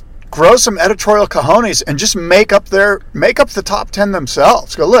grow some editorial cojones and just make up the top 10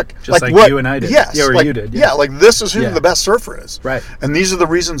 themselves. Go, look, just like you and I did. Yes, yeah, or you did. Yeah, like this is who the best surfer is. Right. And these are the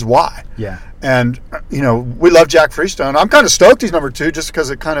reasons why. Yeah. And we love Jack Freestone. I'm kind of stoked he's number 2 just because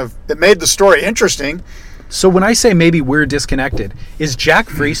it made the story interesting. So when I say maybe we're disconnected, is Jack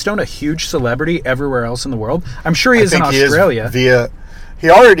Freestone a huge celebrity everywhere else in the world? I'm sure he is in Australia. He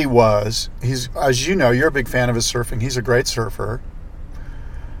already was. He's, as you know, you're a big fan of his surfing. He's a great surfer.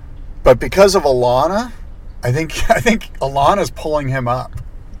 But because of Alana, I think Alana's pulling him up.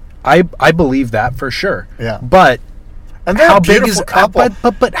 I believe that for sure. Yeah. But and how big is couple?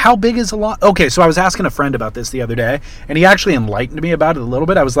 But how big is Alana? Okay, so I was asking a friend about this the other day, and he actually enlightened me about it a little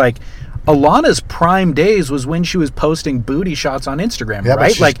bit. I was like, Alana's prime days was when she was posting booty shots on Instagram,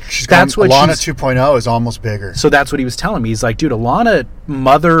 right? Alana 2.0 is almost bigger. So that's what he was telling me. He's like, dude, Alana,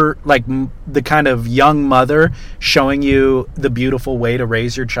 mother, like the kind of young mother showing you the beautiful way to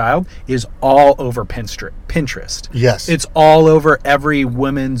raise your child is all over Pinterest. Yes. It's all over every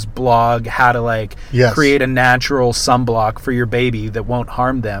woman's blog, how to create a natural sunblock for your baby that won't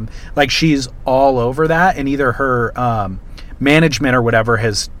harm them. Like, she's all over that, and either her management or whatever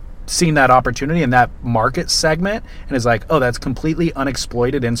has seen that opportunity in that market segment and is like, oh, that's completely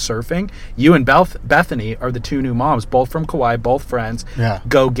unexploited in surfing. You and Bethany are the 2 new moms, both from Kauai, both friends. Yeah.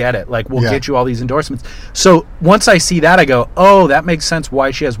 Go get it. Like, we'll get you all these endorsements. So once I see that, I go, oh, that makes sense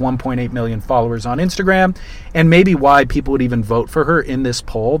why she has 1.8 million followers on Instagram, and maybe why people would even vote for her in this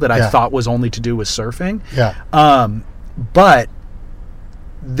poll that I thought was only to do with surfing. Yeah. But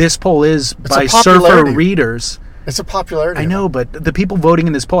this poll is by surfer readers. It's a popularity. I know, but the people voting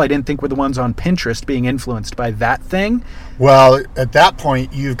in this poll I didn't think were the ones on Pinterest being influenced by that thing. Well, at that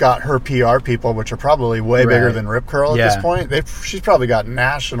point, you've got her PR people, which are probably way bigger than Rip Curl at this point. She's probably got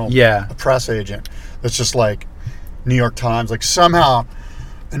national press agent that's just like New York Times. Like, somehow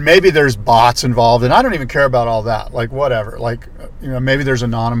And maybe there's bots involved, and I don't even care about all that. Like, whatever. Like, maybe there's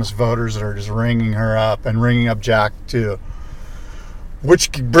anonymous voters that are just ringing her up and ringing up Jack too.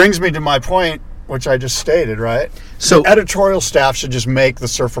 Which brings me to my point, which I just stated, right? So the editorial staff should just make the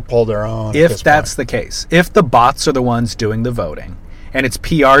Surfer poll their own. If that's the case, if the bots are the ones doing the voting, and it's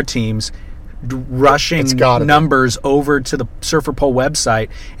PR teams rushing numbers over to the Surfer poll website,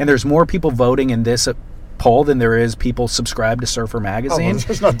 and there's more people voting in this poll than there is people subscribed to Surfer magazine.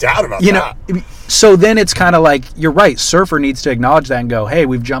 There's no doubt about that. So then it's kind of like, you're right, Surfer needs to acknowledge that and go, hey,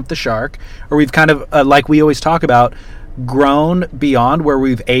 we've jumped the shark, or we've kind of, like we always talk about, grown beyond where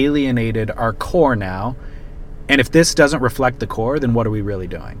we've alienated our core now. And if this doesn't reflect the core, then what are we really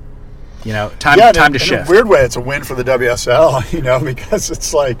doing? Time to shift. In a weird way, it's a win for the WSL, because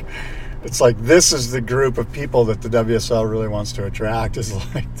it's like this is the group of people that the WSL really wants to attract, is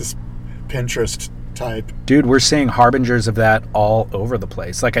like this Pinterest type. Dude, we're seeing harbingers of that all over the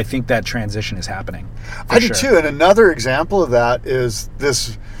place. Like, I think that transition is happening. I do too. And another example of that is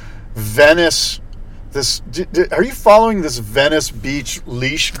this Venice. Are you following this Venice Beach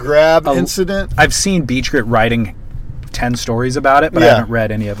leash grab incident? I've seen Beach Grit writing 10 stories about it, but I haven't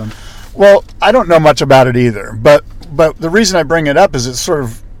read any of them. Well, I don't know much about it either. But the reason I bring it up is it sort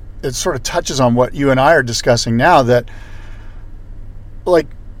of touches on what you and I are discussing now, that like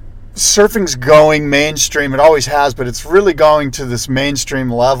surfing's going mainstream. It always has, but it's really going to this mainstream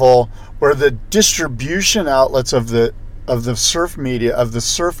level where the distribution outlets of the surf media, of the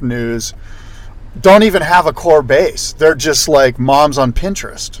surf news, don't even have a core base. They're just like moms on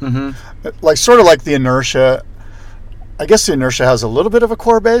Pinterest. Mm-hmm. Like sort of like the Inertia. I guess the Inertia has a little bit of a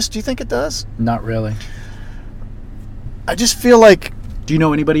core base. Do you think it does? Not really. I just feel like... Do you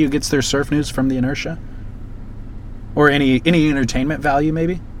know anybody who gets their surf news from the Inertia? Or any entertainment value,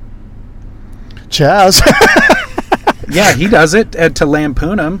 maybe? Chaz. Yeah, he does it to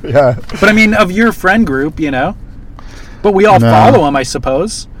lampoon him. Yeah. But I mean, of your friend group, But we all follow him, I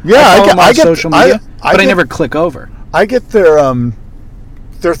suppose. Yeah, I get social media, but I never click over. I get their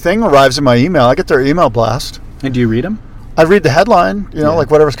thing arrives in my email. I get their email blast. And do you read them? I read the headline, like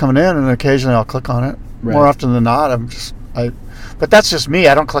whatever's coming in, and occasionally I'll click on it. Right. More often than not, but that's just me.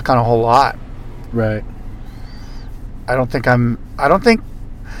 I don't click on a whole lot. Right. I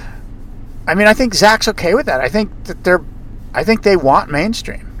think Zach's okay with that. I think they want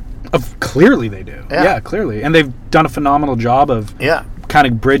mainstream. Clearly they do. Yeah, clearly. And they've done a phenomenal job of kind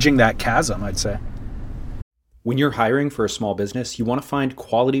of bridging that chasm, I'd say. When you're hiring for a small business, you want to find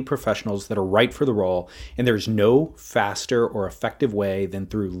quality professionals that are right for the role, and there's no faster or effective way than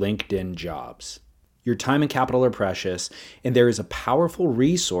through LinkedIn Jobs. Your time and capital are precious, and there is a powerful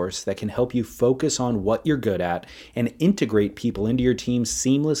resource that can help you focus on what you're good at and integrate people into your team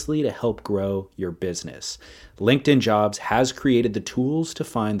seamlessly to help grow your business. LinkedIn Jobs has created the tools to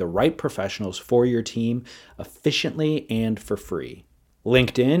find the right professionals for your team efficiently and for free.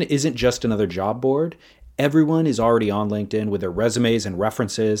 LinkedIn isn't just another job board. Everyone is already on LinkedIn with their resumes and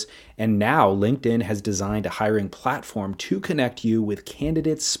references, and now LinkedIn has designed a hiring platform to connect you with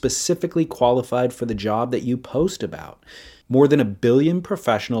candidates specifically qualified for the job that you post about. More than 1 billion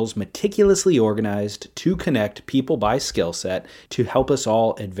professionals meticulously organized to connect people by skill set to help us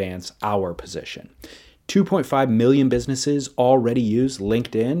all advance our position. 2.5 million businesses already use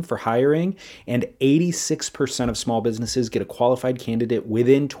LinkedIn for hiring, and 86% of small businesses get a qualified candidate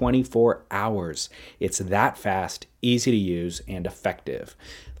within 24 hours. It's that fast, easy to use, and effective.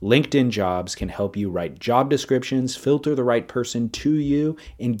 LinkedIn Jobs can help you write job descriptions, filter the right person to you,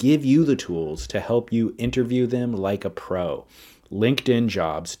 and give you the tools to help you interview them like a pro.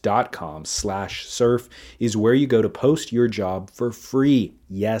 LinkedInjobs.com/surf is where you go to post your job for free.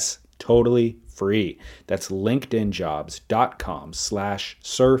 Yes, totally free. That's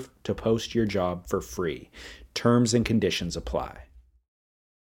LinkedInjobs.com/surf to post your job for free. Terms and conditions apply.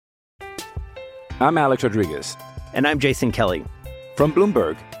 I'm Alex Rodriguez. And I'm Jason Kelly. From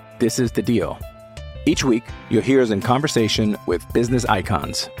Bloomberg, this is The Deal. Each week, you'll hear us in conversation with business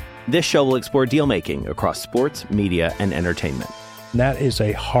icons. This show will explore deal-making across sports, media, and entertainment. That is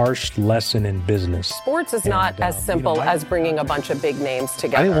a harsh lesson in business. Sports is not as simple as bringing a bunch of big names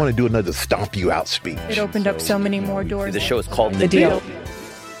together. I didn't want to do another stomp you out speech. It opened up so many more doors. The show is called The Deal.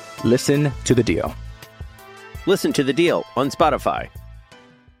 Listen to The Deal. Listen to The Deal on Spotify.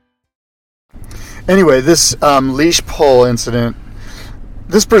 Anyway, this leash pull incident,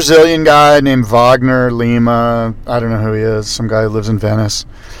 this Brazilian guy named Wagner Lima, I don't know who he is, some guy who lives in Venice.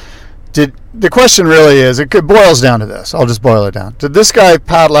 The question really is, it boils down to this. I'll just boil it down. Did this guy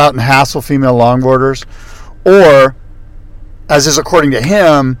paddle out and hassle female longboarders? Or, as is according to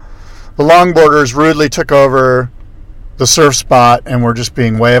him, the longboarders rudely took over the surf spot and were just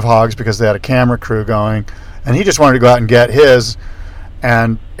being wave hogs because they had a camera crew going, and he just wanted to go out and get his,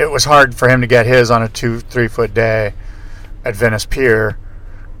 and it was hard for him to get his on a 2-3 foot day at Venice Pier,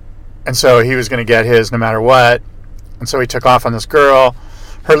 and so he was going to get his no matter what, and so he took off on this girl.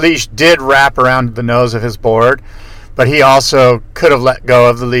 Her leash did wrap around the nose of his board, but he also could have let go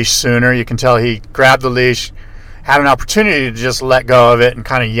of the leash sooner. You can tell he grabbed the leash, had an opportunity to just let go of it, and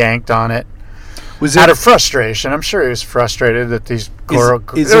kind of yanked on it. Out of frustration. I'm sure he was frustrated that these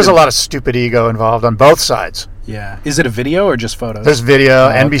there was a lot of stupid ego involved on both sides. Yeah. Is it a video or just photos? There's video.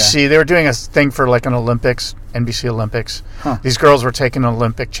 NBC. Okay. They were doing a thing for like an Olympics, NBC Olympics. Huh. These girls were taking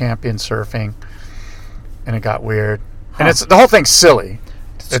Olympic champion surfing, and it got weird. And it's the whole thing's silly.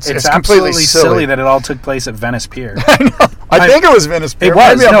 It's completely silly that it all took place at Venice Pier. I know. I think it was Venice Pier. It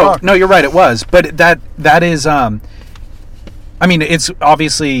was. No, you're right. It was. But that is. I mean, it's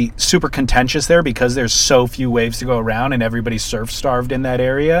obviously super contentious there because there's so few waves to go around and everybody's surf starved in that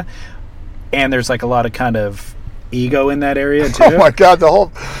area. And there's like a lot of kind of ego in that area too. Oh my God,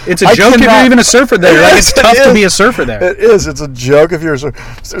 it's a joke if you're even a surfer there. Like, it's tough to be a surfer there. It is. It's a joke if you're a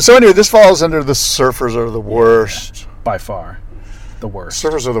surfer. So anyway, this falls under the surfers are the worst. By far. The worst.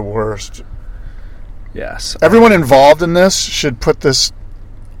 Surfers are the worst. Yes. Everyone involved in this should put this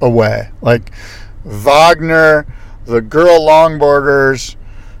away. Like Wagner, the girl longboarders,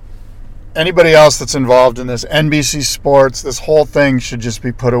 anybody else that's involved in this, NBC Sports, this whole thing should just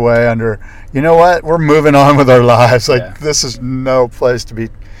be put away under, you know what, we're moving on with our lives. Like, this is no place to be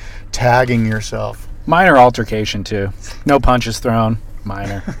tagging yourself. Minor altercation, too. No punches thrown.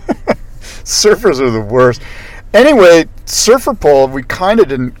 Minor. Surfers are the worst. Anyway, surfer poll, we kind of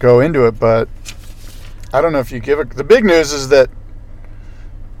didn't go into it, but I don't know if you give it. The big news is that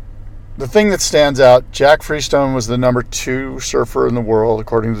the thing that stands out, Jack Freestone was the number 2 surfer in the world,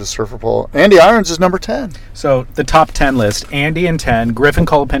 according to the surfer poll. Andy Irons is number 10. So the top 10 list, Andy in 10, Griffin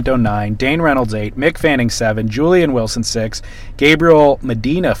Colapinto 9, Dane Reynolds 8, Mick Fanning 7, Julian Wilson 6, Gabriel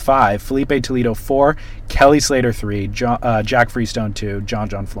Medina 5, Felipe Toledo 4, Kelly Slater 3, Jack Freestone 2,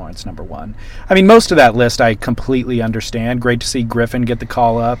 John Florence number 1. I mean, most of that list I completely understand. Great to see Griffin get the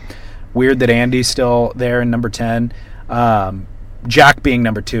call up. Weird that Andy's still there in number 10. Jack being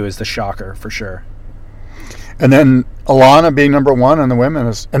number 2 is the shocker for sure. And then Alana being number 1 on the women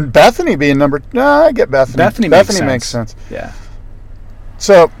is, and Bethany being number. No, I get Bethany. Bethany makes sense. Yeah.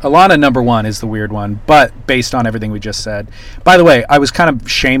 So Alana number 1 is the weird one, but based on everything we just said. By the way, I was kind of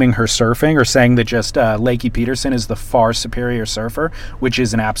shaming her surfing or saying that just Lakey Peterson is the far superior surfer, which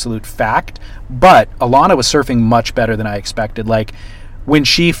is an absolute fact. But Alana was surfing much better than I expected. Like when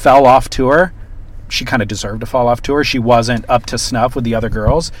she fell off tour, she kind of deserved to fall off tour. She wasn't up to snuff with the other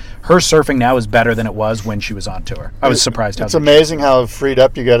girls. Her surfing now is better than it was when she was on tour. I was surprised how it's amazing how freed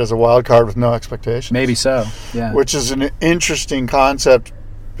up you get as a wild card with no expectations. Maybe so, yeah. Which is an interesting concept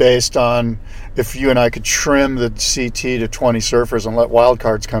based on if you and I could trim the CT to 20 surfers and let wild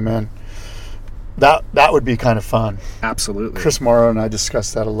cards come in. That would be kind of fun. Absolutely. Chris Morrow and I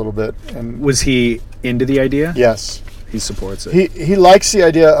discussed that a little bit. And was he into the idea? Yes. He supports it. He likes the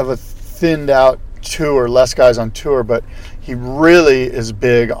idea of a thinned out tour, less guys on tour, but he really is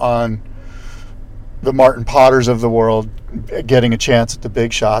big on the Martin Potters of the world getting a chance at the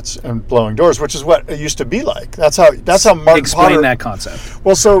big shots and blowing doors, which is what it used to be like. That's how Martin Explain Potter. That concept.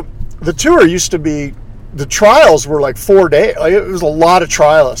 Well, so the tour used to be, the trials were like 4 days. Like, it was a lot of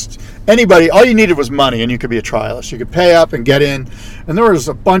trialists. Anybody, all you needed was money, and you could be a trialist. You could pay up and get in, and there was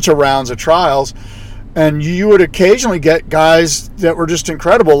a bunch of rounds of trials. And you would occasionally get guys that were just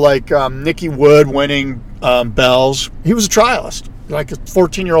incredible, like Nicky Wood winning Bells. He was a trialist, like a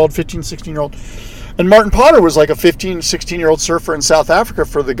 14-year-old, 15, 16-year-old. And Martin Potter was like a 15, 16-year-old surfer in South Africa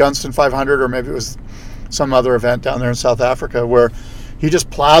for the Gunston 500, or maybe it was some other event down there in South Africa, where he just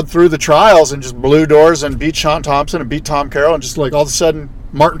plowed through the trials and just blew doors and beat Sean Thompson and beat Tom Carroll. And just like all of a sudden,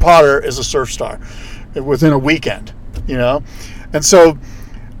 Martin Potter is a surf star within a weekend, you know? And so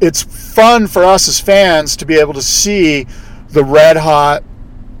it's fun for us as fans to be able to see the red hot,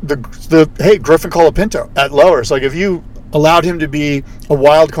 hey, Griffin Colapinto at Lowers. Like if you allowed him to be a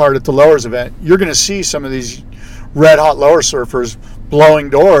wild card at the Lowers event, you're going to see some of these red hot lower surfers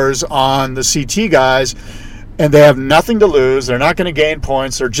blowing doors on the CT guys, and they have nothing to lose. They're not going to gain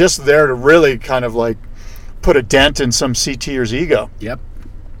points. They're just there to really kind of like put a dent in some CTer's ego. Yep.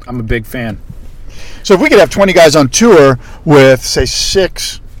 I'm a big fan. So if we could have 20 guys on tour with, say,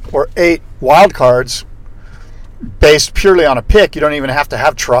 6 or 8 wild cards based purely on a pick, you don't even have to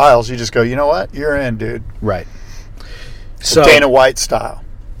have trials. You just go, you know what? You're in, dude. Right. So Dana White style.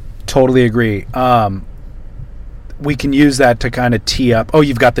 Totally agree. we can use that to kind of tee up. Oh,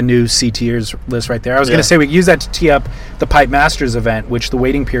 you've got the new C-tiers list right there. I was going to say we can use that to tee up the Pipe Masters event, which the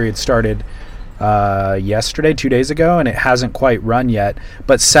waiting period started yesterday, 2 days ago, and it hasn't quite run yet.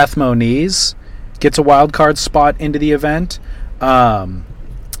 But Seth Moniz gets a wild card spot into the event via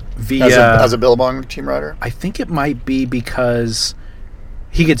as a Billabong team rider. I think it might be because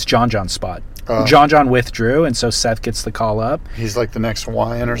he gets John's spot. John withdrew, and so Seth gets the call up. He's like the next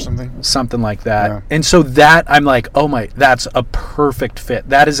Hawaiian or something? Something like that. Yeah. And so that, I'm like, oh my, that's a perfect fit.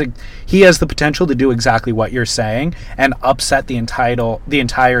 He has the potential to do exactly what you're saying and upset the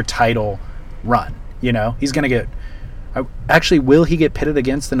entire title run. You know, he's going to get... Actually, will he get pitted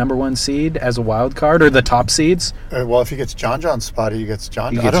against the number 1 seed as a wild card or the top seeds? Well, if he gets John's spot, he gets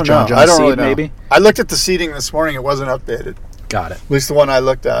John. I don't know. I don't really know. Maybe? I looked at the seeding this morning. It wasn't updated. Got it. At least the one I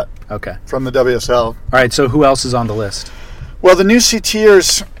looked at. Okay. From the WSL. All right, so who else is on the list? Well, the new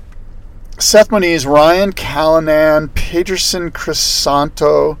C-tiers, Seth Moniz, Ryan Callanan, Pedersen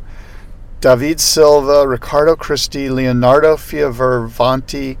Crisanto, David Silva, Ricardo Christie, Leonardo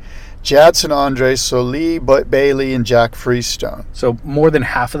Fioravanti, Jadson Andre, Soli Bailey, and Jack Freestone. So more than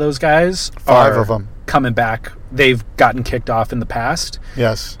half of those guys 5 of them coming back. They've gotten kicked off in the past.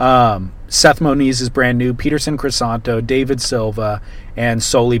 Yes. Seth Moniz is brand new. Pedersen Crisanto, David Silva, and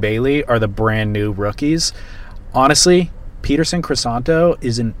Soli Bailey are the brand new rookies. Honestly, Pedersen Crisanto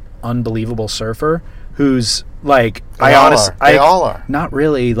is an unbelievable surfer who's like... They all are. Not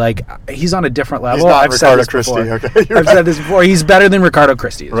really. Like, he's on a different level. He's not Ricardo Christie. Okay, I've said this before. He's better than Ricardo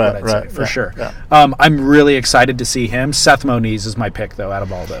Christie is what I'd say, for sure. Yeah. I'm really excited to see him. Seth Moniz is my pick, though, out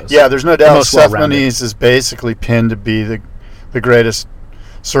of all those. Yeah, there's no doubt Seth Moniz is basically pinned to be the greatest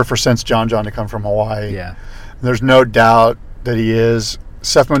surfer since John to come from Hawaii. Yeah. There's no doubt that he is.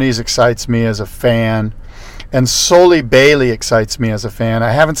 Seth Moniz excites me as a fan. And Soli Bailey excites me as a fan.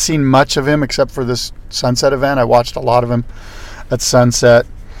 I haven't seen much of him except for this Sunset event. I watched a lot of him at Sunset.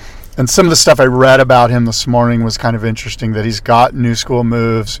 And some of the stuff I read about him this morning was kind of interesting, that he's got new school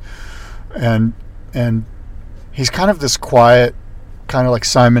moves. And he's kind of this quiet, kind of like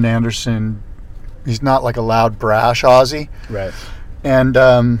Simon Anderson. He's not like a loud, brash Aussie. Right. And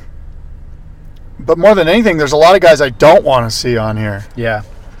but more than anything, there's a lot of guys I don't want to see on here. Yeah.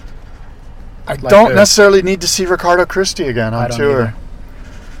 I don't necessarily need to see Ricardo Christie again on tour. Either.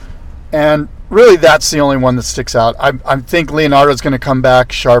 And really, that's the only one that sticks out. I think Leonardo's going to come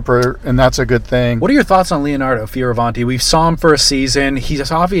back sharper, and that's a good thing. What are your thoughts on Leonardo Fioravanti? We saw him for a season. He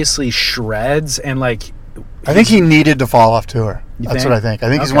just obviously shreds, and like... I think he needed to fall off tour. That's what I think. I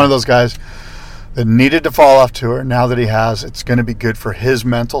think he's one of those guys that needed to fall off tour. Now that he has, it's going to be good for his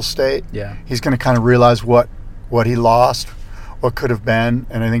mental state. Yeah. He's going to kind of realize what he lost, what could have been,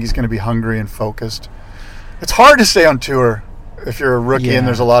 and I think he's going to be hungry and focused. It's hard to stay on tour if you're a rookie and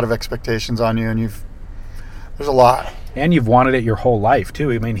there's a lot of expectations on you, and there's a lot. And you've wanted it your whole life,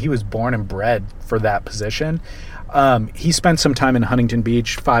 too. I mean, he was born and bred for that position. He spent some time in Huntington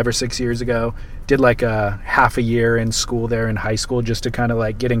Beach 5 or 6 years ago, did like a half a year in school there in high school just to kind of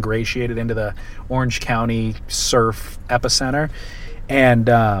like get ingratiated into the Orange County surf epicenter.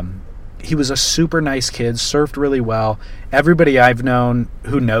 And he was a super nice kid, surfed really well. Everybody I've known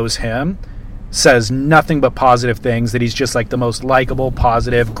who knows him says nothing but positive things, that he's just like the most likable,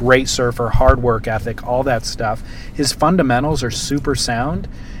 positive, great surfer, hard work ethic, all that stuff. His fundamentals are super sound.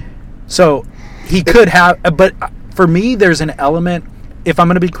 So he could have, but for me, there's an element, if I'm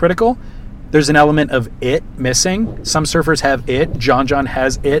going to be critical, there's an element of it missing. Some surfers have it. John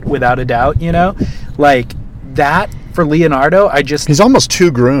has it without a doubt, you know? Like that for Leonardo, he's almost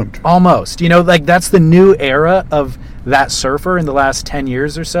too groomed. Almost. You know, like that's the new era of that surfer in the last 10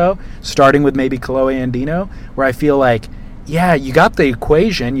 years or so, starting with maybe Kolohe Andino, where I feel like, yeah, you got the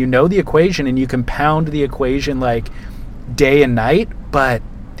equation, you know the equation, and you can pound the equation like day and night, but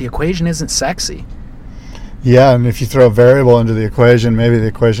the equation isn't sexy. Yeah, and if you throw a variable into the equation, maybe the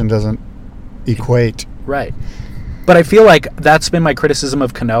equation doesn't equate. Right. But I feel like that's been my criticism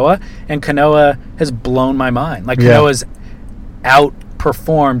of Kanoa, and Kanoa has blown my mind. Like, Kanoa's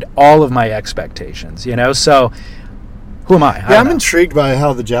outperformed all of my expectations, you know? So, who am I? I'm intrigued by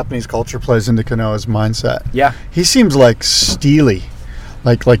how the Japanese culture plays into Kanoa's mindset. Yeah. He seems like steely.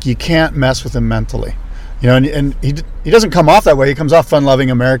 Like you can't mess with him mentally. You know, and he doesn't come off that way. He comes off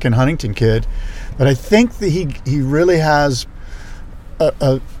fun-loving American Huntington kid. But I think that he really has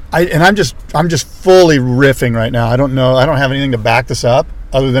I'm just fully riffing right now. I don't know. I don't have anything to back this up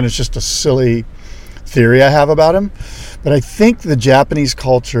other than it's just a silly theory I have about him. But I think the Japanese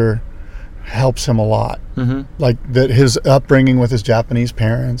culture helps him a lot. Mm-hmm. Like that his upbringing with his Japanese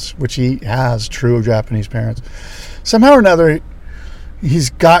parents, which he has true Japanese parents. Somehow or another, he's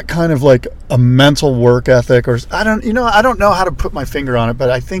got kind of like a mental work ethic, or I don't know how to put my finger on it, but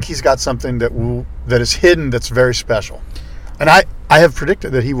I think he's got something that is hidden that's very special. And I have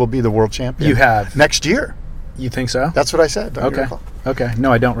predicted that he will be the world champion. You have next year. You think so? That's what I said. Don't you recall? Okay.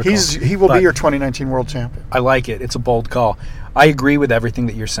 No, I don't recall. He will be your 2019 world champion. I like it. It's a bold call. I agree with everything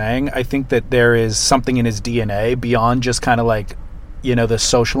that you're saying. I think that there is something in his DNA beyond just kind of like, the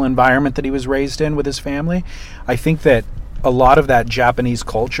social environment that he was raised in with his family. I think that a lot of that Japanese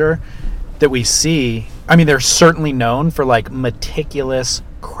culture that we see, I mean, they're certainly known for like meticulous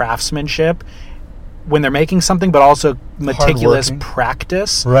craftsmanship when they're making something, but also meticulous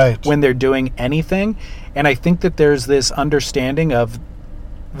practice when they're doing anything. And I think that there's this understanding of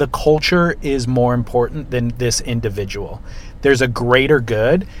the culture is more important than this individual. There's a greater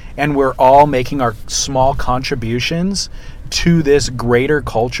good, and we're all making our small contributions to this greater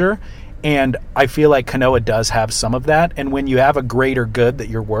culture. And I feel like Kanoa does have some of that. And when you have a greater good that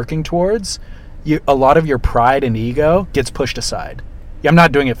you're working towards, a lot of your pride and ego gets pushed aside. I'm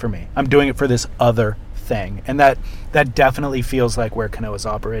not doing it for me. I'm doing it for this other thing. And that definitely feels like where Kanoa's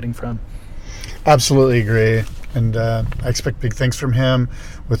operating from. Absolutely agree. And I expect big things from him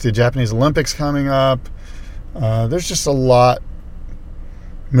with the Japanese Olympics coming up. There's just a lot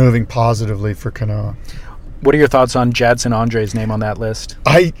moving positively for Kanoa. What are your thoughts on Jadson Andre's name on that list?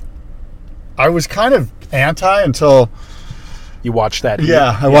 I was kind of anti until you watched that heat.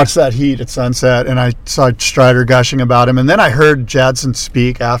 Yeah, I watched that heat at Sunset, and I saw Strider gushing about him, and then I heard Jadson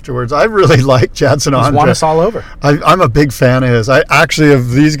speak afterwards. I really like Jadson Andre. He's won us all over. I'm a big fan of his.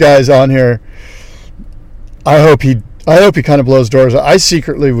 Of these guys on here, I hope he kind of blows doors. I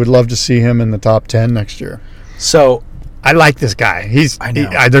secretly would love to see him in the top 10 next year. So I like this guy. I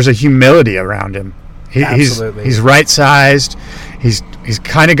know. There's a humility around him. Absolutely. He's right sized. He's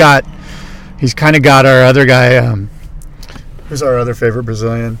kind of got our other guy. Who's our other favorite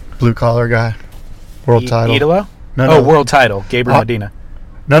Brazilian blue collar guy? World title. Idolo? No. World title. Gabriel Medina.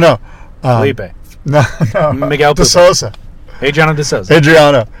 No. Felipe. No. Miguel De Sousa. Adriano De Sousa.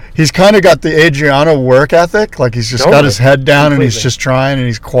 Adriano. He's kind of got the Adriano work ethic. Like he's just got his head down and he's just trying and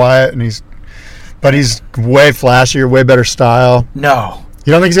he's quiet but he's way flashier, way better style. No.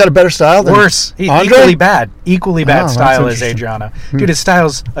 You don't think he's got a better style than Worse. Equally bad style as Adriano. Dude, his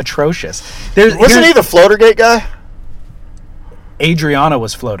style's atrocious. Wasn't he the Floatergate guy? Adriano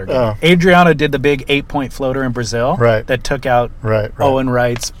was Floatergate. Oh. Adriano did the big 8-point floater in Brazil that took out Owen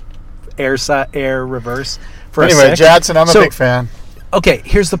Wright's air reverse for a six. Jadson, I'm a big fan. Okay,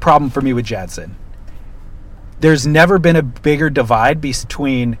 here's the problem for me with Jadson. There's never been a bigger divide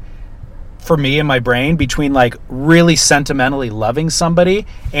for me in my brain between like really sentimentally loving somebody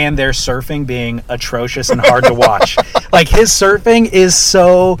and their surfing being atrocious and hard to watch. Like his surfing is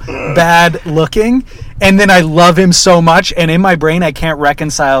so bad looking, and then I love him so much, and in my brain I can't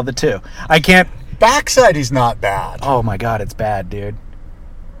reconcile the two. I can't. Backside he's not bad. Oh my god, it's bad, dude.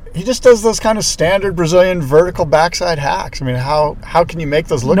 He just does those kind of standard Brazilian vertical backside hacks. I mean, how can you make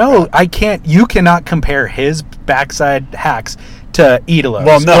those look bad? I can't. You cannot compare his backside hacks to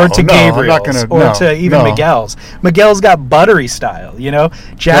Idolo's or to Gabriel's to even Miguel's. Miguel's got buttery style,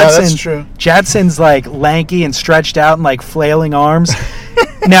 that's true. Jadson's like lanky and stretched out and like flailing arms.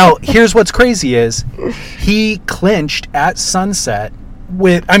 Now, here's what's crazy is he clinched at Sunset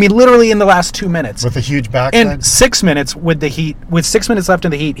literally in the last 2 minutes. With a huge backside? And 6 minutes with 6 minutes left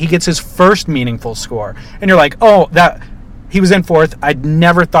in the heat, he gets his first meaningful score. And you're like, he was in fourth. I'd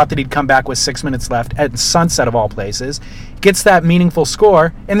never thought that he'd come back with 6 minutes left at Sunset of all places. Gets that meaningful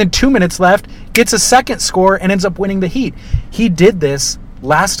score, and then 2 minutes left, gets a second score, and ends up winning the heat. He did this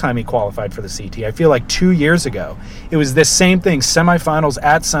last time he qualified for the CT. I feel like 2 years ago. It was this same thing, semifinals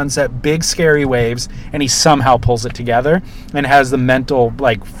at Sunset, big scary waves, and he somehow pulls it together and has the mental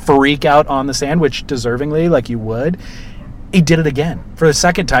like freak out on the sand, which deservingly, like you would. He did it again for the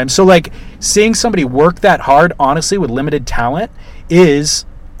second time. So like seeing somebody work that hard, honestly, with limited talent is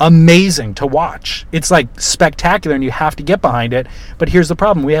amazing to watch. It's like spectacular and you have to get behind it. But here's the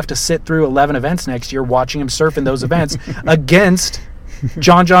problem. We have to sit through 11 events next year watching him surf in those events against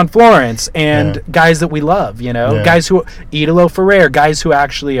John Florence and guys that we love, guys who Idolo Ferrer, guys who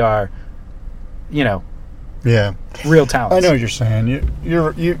actually are, real talents. I know what you're saying.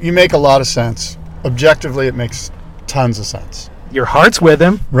 You make a lot of sense. Objectively, it makes tons of sense. Your heart's with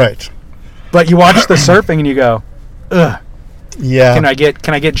him, right? But you watch the surfing and you go, ugh. Yeah. Can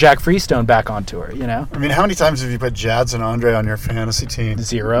I get Jack Freestone back on tour? I mean, how many times have you put Jadson Andre on your fantasy team?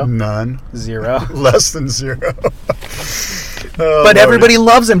 0. None. 0. Less than 0. But everybody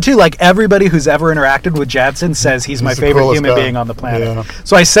loves him too. Like everybody who's ever interacted with Jadson says he's my favorite human being on the planet. Yeah.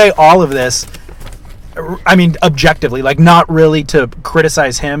 So I say all of this I mean, objectively, like not really to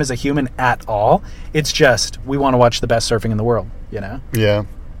criticize him as a human at all. It's just we want to watch the best surfing in the world, you know? Yeah.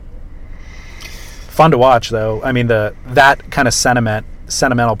 Fun to watch, though. I mean, that kind of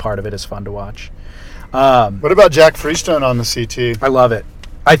sentimental part of it is fun to watch. What about Jack Freestone on the CT? I love it.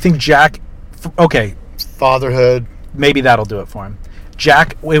 I think Jack, okay. Fatherhood. Maybe that'll do it for him.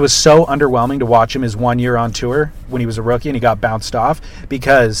 Jack, it was so underwhelming to watch him his 1 year on tour when he was a rookie and he got bounced off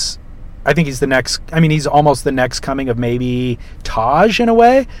because I think he's almost the next coming of maybe Taj in a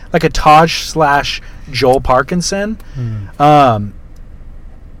way, like a Taj / Joel Parkinson.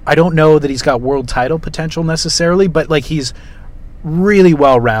 I don't know that he's got world title potential necessarily, but like he's really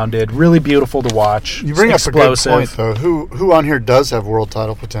well-rounded, really beautiful to watch. You bring explosive. up a good point, though. Who on here does have world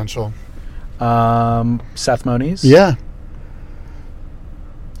title potential? Seth Moniz. Yeah.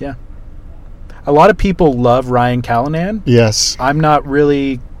 Yeah. A lot of people love Ryan Callanan. Yes. I'm not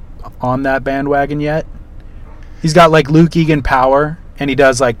really on that bandwagon yet. He's got like Luke Egan power, and he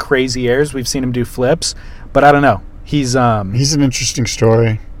does like crazy airs. We've seen him do flips, but I don't know. He's an interesting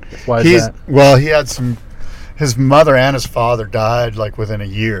story. Why is that? Well, he had his mother and his father died like within a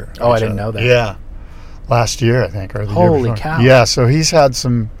year. Oh, I didn't know that. Yeah. Last year, I think, or the year Holy before. cow. Yeah, so he's had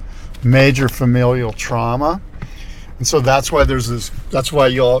some major familial trauma. And so that's why that's why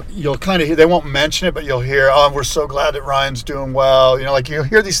you'll kind of, they won't mention it, but you'll hear, oh, we're so glad that Ryan's doing well. You know, like you'll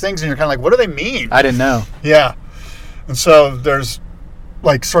hear these things and you're kind of like, what do they mean? I didn't know. Yeah. And so there's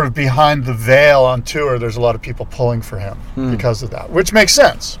like sort of behind the veil on tour, there's a lot of people pulling for him because of that, which makes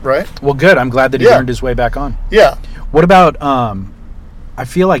sense, right? Well, good. I'm glad that he earned his way back on. Yeah. What about, I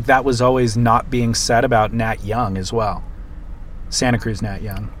feel like that was always not being said about Nat Young as well. Santa Cruz Nat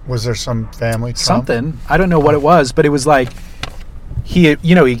Young. Was there some family trauma? Something. I don't know what it was, but it was like he hit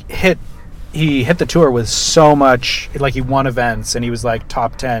the tour with so much, like he won events and he was like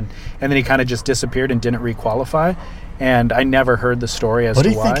top 10, and then he kind of just disappeared and didn't requalify. And I never heard the story as to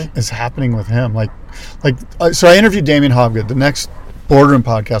why. What do you think is happening with him? So I interviewed Damien Hobgood. The next Boardroom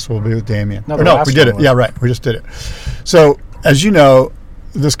podcast will be with Damien. No, we did it. Yeah, right. We just did it. So as you know,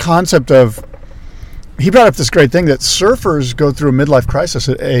 this concept of, he brought up this great thing that surfers go through a midlife crisis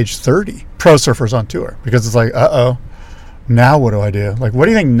at age 30, pro surfers on tour, because it's like, now what do I do? Like, what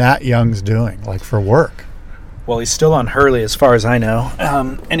do you think Nat Young's doing, like, for work? Well, he's still on Hurley as far as I know.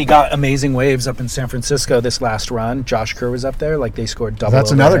 And he got amazing waves up in San Francisco this last run. Josh Kerr was up there. Like, they scored double.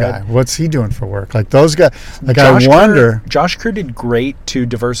 That's overhead. another guy. What's he doing for work? Like, those guys, like, Josh I wonder. Josh Kerr did great to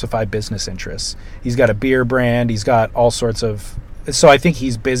diversify business interests. He's got a beer brand. He's got all sorts of, so I think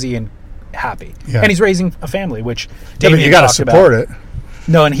he's busy and happy. Yeah. And he's raising a family, which Damien, but you got to support it.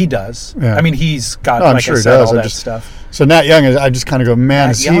 No, and he does. Yeah. I mean, he's got, I'm like sure I he said, does. all that stuff. So Nat Young, I just kind of go,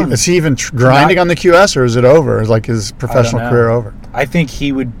 man, is he even grinding on the QS, or is it over? Is like his professional career over? I think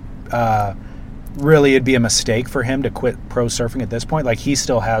he would really, it'd be a mistake for him to quit pro surfing at this point. Like, he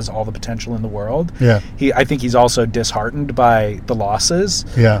still has all the potential in the world. Yeah. I think he's also disheartened by the losses.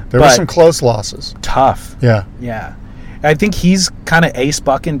 Yeah, there were some close losses. Tough. Yeah. Yeah. I think he's kind of Ace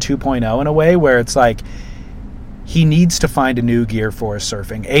Buckin 2.0 in a way, where it's like he needs to find a new gear for his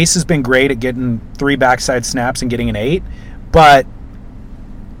surfing. Ace has been great at getting 3 backside snaps and getting an 8, but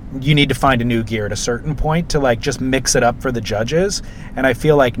you need to find a new gear at a certain point to like just mix it up for the judges. And I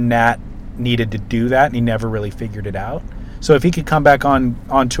feel like Nat needed to do that, and he never really figured it out. So if he could come back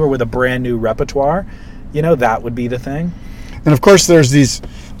on tour with a brand new repertoire, you know, that would be the thing. And of course, there's these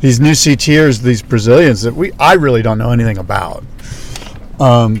new CTers, these Brazilians that I really don't know anything about.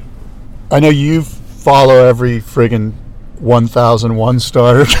 I know you follow every friggin' 1,001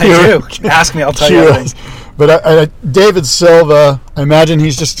 starter. I do. Ask me, I'll tell you everything. But David Silva, I imagine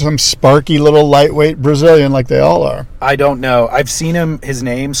he's just some sparky little lightweight Brazilian like they all are. I don't know. I've seen his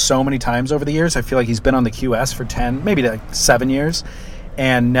name so many times over the years. I feel like he's been on the QS for 10, maybe like 7 years,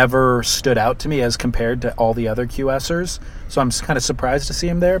 and never stood out to me as compared to all the other QSers. So I'm kind of surprised to see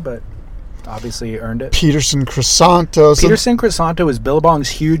him there, but obviously he earned it. Peterson Crisanto. Peterson Crisanto was Billabong's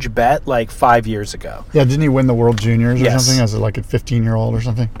huge bet like 5 years ago. Yeah, didn't he win the World Juniors or Yes. something as like a 15-year-old or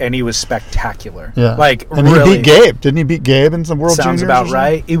something? And he was spectacular. Yeah. Like, and really, he beat Gabe. Didn't he beat Gabe in the World Juniors? Sounds about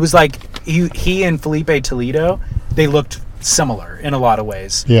right. It was like he and Felipe Toledo, they looked similar in a lot of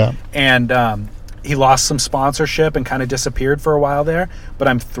ways. Yeah. And he lost some sponsorship and kind of disappeared for a while there, but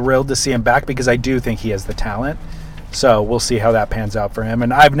I'm thrilled to see him back because I do think he has the talent. So we'll see how that pans out for him.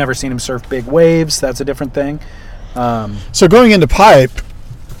 And I've never seen him surf big waves. That's a different thing. So going into pipe,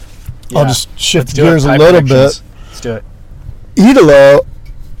 I'll just shift gears a little bit. Let's do it. Idolo,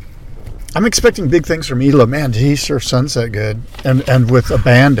 I'm expecting big things from Elo. Man, he surfed Sunset good. And with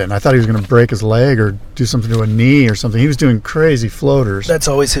abandon. I thought he was going to break his leg or do something to a knee or something. He was doing crazy floaters. That's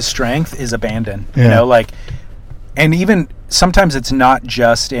always his strength, is abandon. Yeah. You know, like, and even sometimes it's not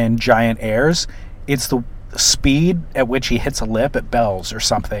just in giant airs. It's the speed at which he hits a lip at bells or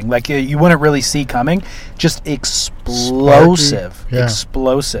something. Like, you wouldn't really see coming. Just explosive. Yeah.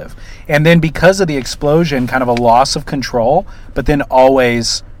 Explosive. And then because of the explosion, kind of a loss of control, but then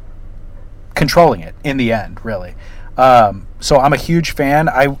always controlling it in the end, really. So I'm a huge fan.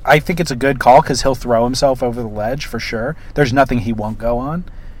 I think it's a good call because he'll throw himself over the ledge for sure. There's nothing he won't go on.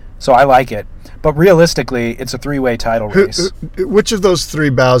 So I like it. But realistically, it's a 3-way title race. Which of those 3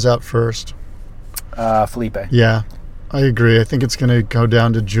 bows out first? Felipe. Yeah, I agree. I think it's going to go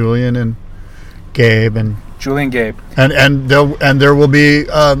down to Julian and Gabe. And there will be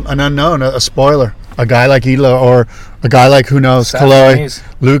an unknown, a spoiler. A guy like Elo or a guy like, who knows, Kaloy,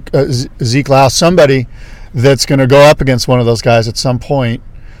 Luke, Zeke Lau, somebody that's going to go up against one of those guys at some point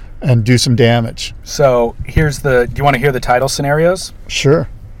and do some damage. So do you want to hear the title scenarios? Sure.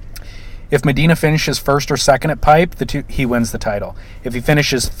 If Medina finishes first or second at pipe, he wins the title. If he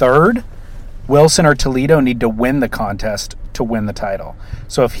finishes third, Wilson or Toledo need to win the contest to win the title.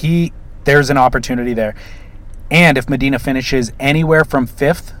 So there's an opportunity there. And if Medina finishes anywhere from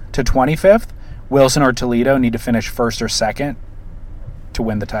 5th to 25th, Wilson or Toledo need to finish first or second to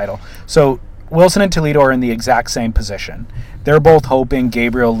win the title. So Wilson and Toledo are in the exact same position. They're both hoping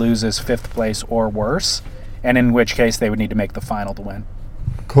Gabriel loses 5th place or worse, and in which case they would need to make the final to win.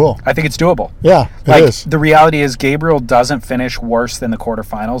 Cool. I think it's doable. Yeah, it is. The reality is Gabriel doesn't finish worse than the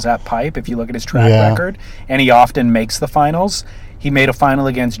quarterfinals at pipe if you look at his track record, and he often makes the finals. He made a final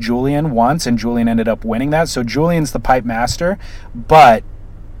against Julian once, and Julian ended up winning that. So Julian's the pipe master, but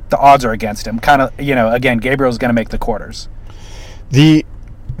the odds are against him. Kind of, again, Gabriel's going to make the quarters. The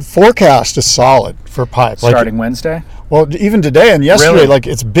forecast is solid for pipe. Starting Wednesday? Well, even today and yesterday, really?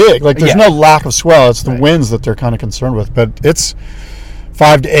 It's big. There's no lack of swell. It's the winds that they're kind of concerned with. But it's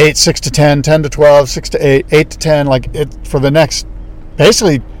 5 to 8, 6 to 10, 10 to 12, 6 to 8, 8 to 10, for the next,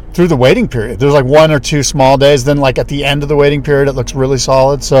 basically through the waiting period. There's 1 or 2 small days. Then at the end of the waiting period, it looks really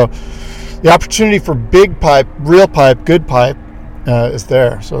solid. So the opportunity for big pipe, real pipe, good pipe, is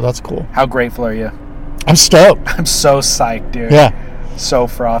there, so that's cool. How grateful are you? I'm stoked. I'm so psyched, dude. Yeah. So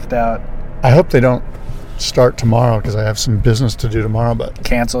frothed out. I hope they don't start tomorrow because I have some business to do tomorrow, but...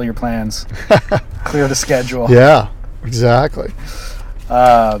 Cancel your plans. Clear the schedule. Yeah, exactly.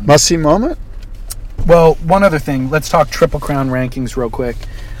 Must-see moment? Well, one other thing. Let's talk Triple Crown rankings real quick.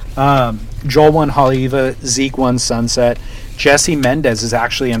 Joel won Haleiwa, Zeke won Sunset. Jesse Mendez is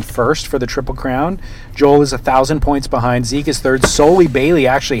actually in first for the Triple Crown. Joel is 1,000 points behind. Zeke is third. Soli Bailey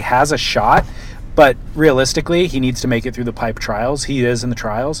actually has a shot, but realistically, he needs to make it through the pipe trials. He is in the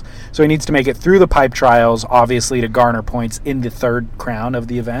trials. So he needs to make it through the pipe trials, obviously, to garner points in the third crown of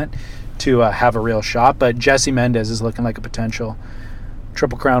the event to have a real shot. But Jesse Mendez is looking like a potential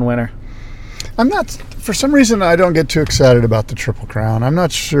Triple Crown winner. I'm not, for some reason, I don't get too excited about the Triple Crown. I'm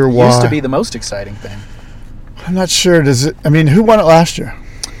not sure why. It used to be the most exciting thing. I'm not sure. Who won it last year?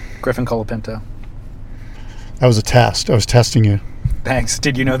 Griffin Colapinto. That was a test. I was testing you. Thanks.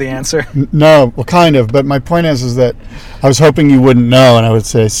 Did you know the answer? No, well, kind of. But my point is that I was hoping you wouldn't know, and I would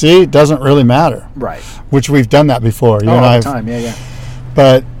say, see, it doesn't really matter. Right. Which we've done that before. All the time, yeah.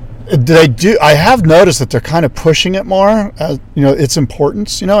 But I have noticed that they're kind of pushing it more, its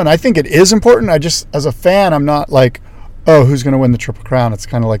importance, and I think it is important. I just, as a fan, I'm not like, oh, who's going to win the Triple Crown? It's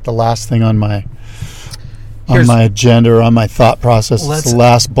kind of like the last thing on my agenda or on my thought process. It's the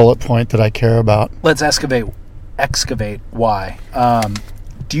last bullet point that I care about. Let's excavate why.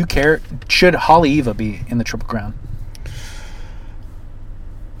 Do you care? Should Haleiwa be in the Triple Crown?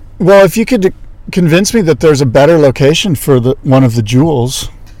 Well, if you could convince me that there's a better location for one of the jewels.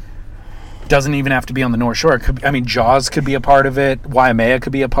 Doesn't even have to be on the North Shore. Jaws could be a part of it. Waimea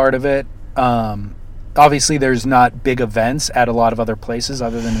could be a part of it. Obviously, there's not big events at a lot of other places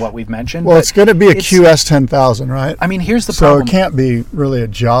other than what we've mentioned. Well, it's going to be a QS 10,000, right? Here's the problem. So it can't be really a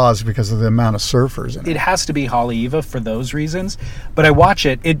Jaws because of the amount of surfers in it. It has to be Haleiwa for those reasons. But I watch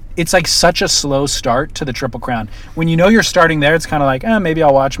it. It's like such a slow start to the Triple Crown. When you know you're starting there, it's kind of like, maybe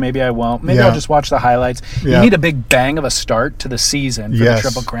I'll watch, maybe I won't. Maybe I'll just watch the highlights. Yeah. You need a big bang of a start to the season for the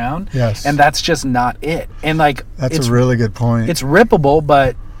Triple Crown. Yes. And that's just not it. And that's a really good point. It's rippable,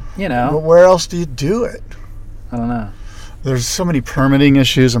 but... But where else do you do it? I don't know. There's so many permitting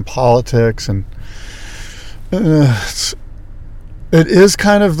issues and politics, and it is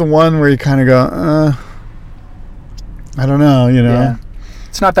kind of the one where you kind of go, I don't know, Yeah.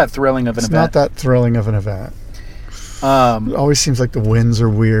 It's not that thrilling of an event. It's not that thrilling of an event. It always seems like the winds are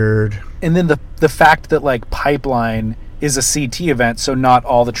weird. And then the fact that like Pipeline is a CT event, so not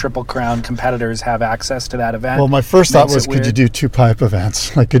all the Triple Crown competitors have access to that event. Well, my first thought was, could you do 2 pipe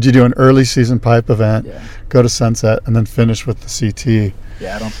events? Like, could you do an early season pipe event, go to Sunset, and then finish with the CT?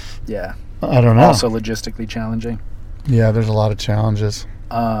 I don't know. Also logistically challenging. Yeah, there's a lot of challenges.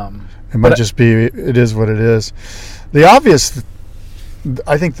 It might just be, it is what it is. The obvious,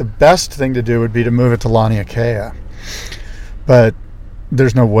 I think the best thing to do would be to move it to Laniakea. But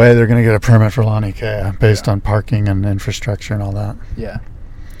there's no way they're going to get a permit for Laniakea based on parking and infrastructure and all that.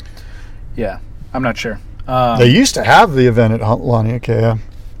 Yeah, I'm not sure. They used to have the event at Laniakea.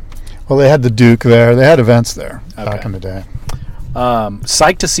 Well, they had the Duke there. They had events there back in the day.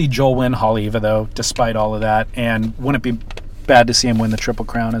 Psyched to see Joel win Haleiwa, though, despite all of that. And wouldn't it be bad to see him win the Triple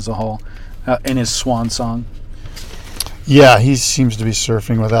Crown as a whole in his swan song? Yeah, he seems to be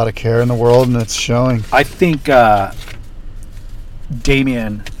surfing without a care in the world, and it's showing. I think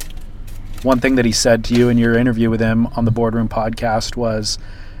Damien, one thing that he said to you in your interview with him on the Boardroom podcast was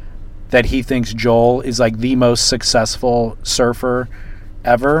that he thinks Joel is like the most successful surfer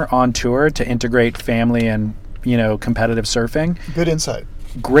ever on tour to integrate family and, competitive surfing. Good insight.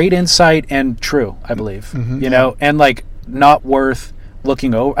 Great insight and true, I believe. You know, and like not worth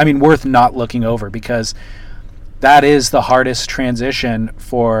looking over. I mean, worth not looking over, because that is the hardest transition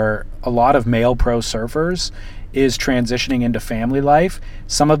for a lot of male pro surfers, is transitioning into family life.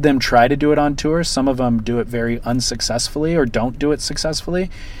 Some of them try to do it on tour. Some of them do it very unsuccessfully or don't do it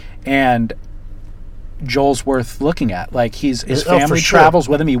successfully. And Joel's worth looking at. Like, his family travels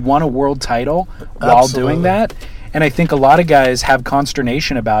with him. He won a world title while doing that. And I think a lot of guys have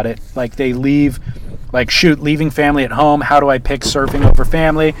consternation about it. Like, they leave, leaving family at home. How do I pick surfing over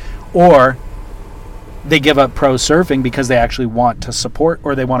family? Or they give up pro surfing because they actually want to support,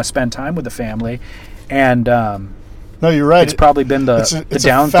 or they want to spend time with the family. And no, you're right. It's probably been the downfall of a lot of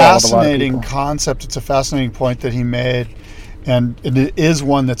people. It's a fascinating concept. It's a fascinating point that he made, and it is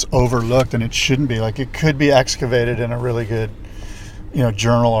one that's overlooked, and it shouldn't be. Like, it could be excavated in a really good,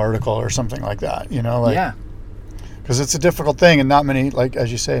 journal article or something like that. Because it's a difficult thing, and not many,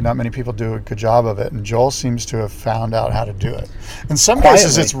 as you say, not many people do a good job of it. And Joel seems to have found out how to do it. In some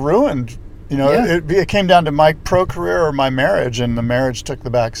cases, it's ruined. It came down to my pro career or my marriage, and the marriage took the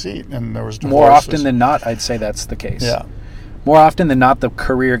back seat, and there was divorces. More often than not, I'd say that's the case. Yeah. More often than not, the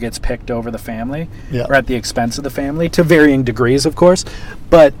career gets picked over the family, or at the expense of the family, to varying degrees, of course.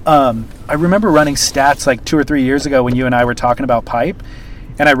 But I remember running stats 2 or 3 years ago when you and I were talking about pipe,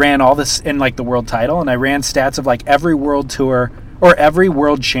 and I ran all this in the world title, and I ran stats of every world tour or every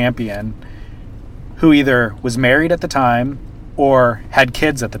world champion who either was married at the time or had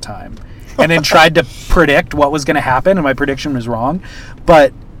kids at the time. And then tried to predict what was going to happen, and my prediction was wrong.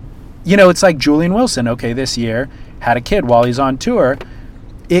 But, it's like Julian Wilson, this year, had a kid while he's on tour.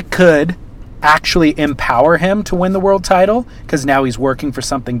 It could actually empower him to win the world title, because now he's working for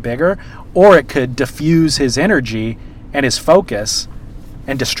something bigger, or it could diffuse his energy and his focus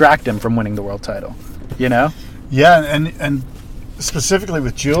and distract him from winning the world title, Yeah, and specifically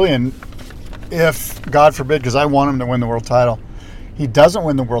with Julian, if, God forbid, because I want him to win the world title, he doesn't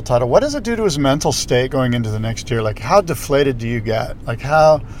win the world title, what does it do to his mental state going into the next year? How deflated do you get?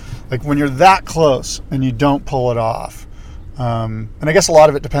 When you're that close and you don't pull it off. And I guess a lot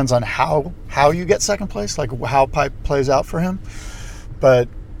of it depends on how you get second place, how pipe plays out for him. But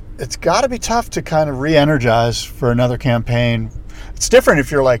it's got to be tough to kind of re-energize for another campaign. It's different if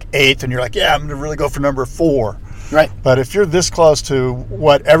you're 8th and you're I'm going to really go for number 4. Right. But if you're this close to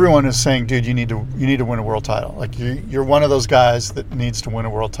what everyone is saying, dude, you need to win a world title. You're one of those guys that needs to win a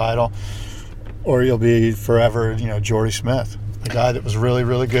world title, or you'll be forever, Jordy Smith, the guy that was really,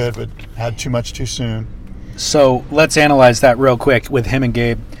 really good but had too much too soon. So let's analyze that real quick with him and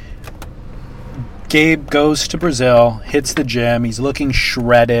Gabe. Gabe goes to Brazil, hits the gym. He's looking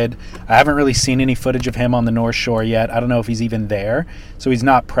shredded. I haven't really seen any footage of him on the North Shore yet. I don't know if he's even there. So he's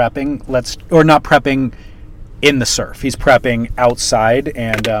not prepping. Not prepping in the surf. He's prepping outside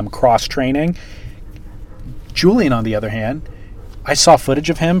and cross-training. Julian, on the other hand, I saw footage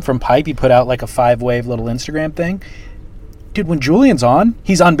of him from Pipe. He put out a 5-wave little Instagram thing. Dude, when Julian's on,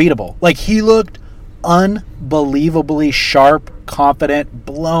 he's unbeatable. He looked unbelievably sharp, confident,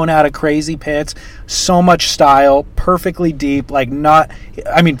 blown out of crazy pits, so much style, perfectly deep,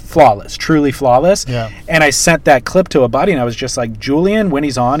 flawless, truly flawless. Yeah. And I sent that clip to a buddy, and I was just Julian, when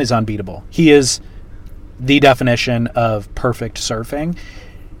he's on, is unbeatable. He is the definition of perfect surfing.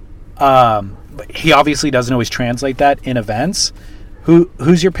 He obviously doesn't always translate that in events.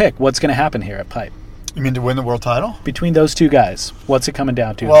 Who's your pick? What's going to happen here at Pipe? You mean to win the world title? Between those two guys, what's it coming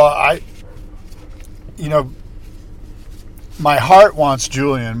down to? Well, my heart wants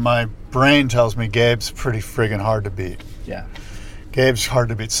Julian. My brain tells me Gabe's pretty friggin' hard to beat. Yeah. Gabe's hard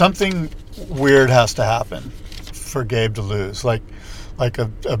to beat. Something weird has to happen for Gabe to lose, like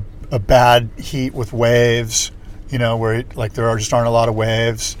a bad heat with waves, where there just aren't a lot of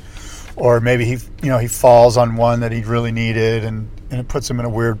waves, or maybe he falls on one that he really needed, and it puts him in a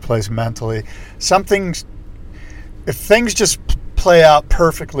weird place mentally. If things just play out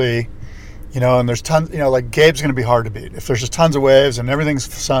perfectly, and there's tons, Gabe's going to be hard to beat. If there's just tons of waves and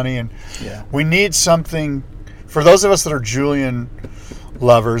everything's sunny, and we need something. For those of us that are Julian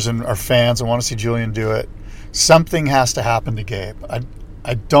lovers and are fans and want to see Julian do it, something has to happen to Gabe.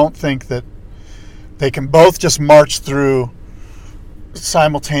 I don't think that they can both just march through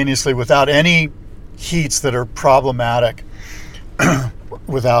simultaneously without any heats that are problematic,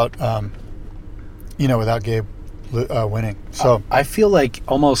 without Gabe winning. So I feel like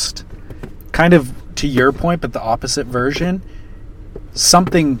almost kind of to your point, but the opposite version,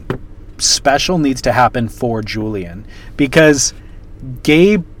 something special needs to happen for Julian, because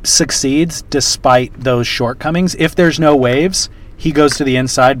Gabe succeeds despite those shortcomings. If there's no waves, he goes to the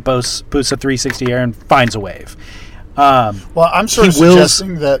inside, boosts a 360 air, and finds a wave. Well, I'm sort of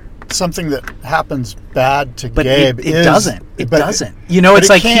suggesting that something that happens bad to Gabe doesn't. It's but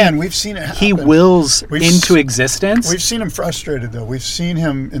like we've seen it happen. He wills into existence. We've seen him frustrated, though. We've seen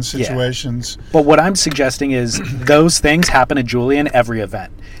him in situations. Yeah. But what I'm suggesting is those things happen to Julian every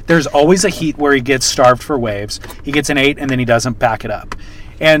event. There's always a heat where he gets starved for waves. He gets an 8, and then he doesn't back it up.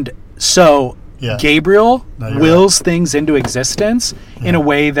 And so Gabriel wills things into existence in a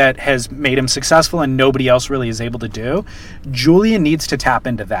way that has made him successful and nobody else really is able to do. Julian needs to tap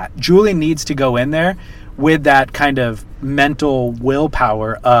into that. Julian needs to go in there with that kind of mental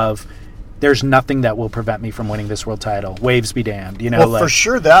willpower of, there's nothing that will prevent me from winning this world title. Waves be damned. For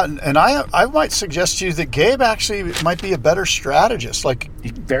sure that. And I might suggest to you that Gabe actually might be a better strategist.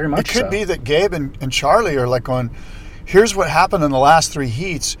 Very much so. It could be that Gabe and Charlie are going, here's what happened in the last 3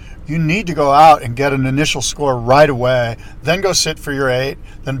 heats. You need to go out and get an initial score right away, then go sit for your 8,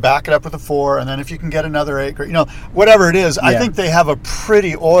 then back it up with a 4, and then if you can get another 8, whatever it is. Yeah. I think they have a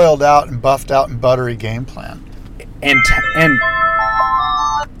pretty oiled out and buffed out and buttery game plan.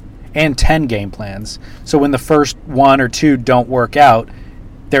 And 10 game plans. So when the first 1 or 2 don't work out,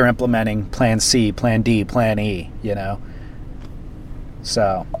 they're implementing plan C, plan D, plan E,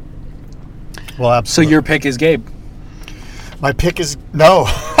 So. Well, absolutely. So your pick is Gabe. My pick is no.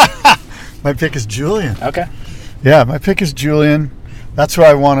 My pick is Julian. Okay. Yeah, my pick is Julian. That's who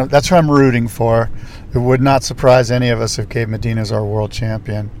I want to. That's who I'm rooting for. It would not surprise any of us if Gabe Medina is our world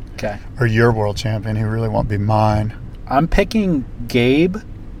champion. Okay. Or your world champion. He really won't be mine. I'm picking Gabe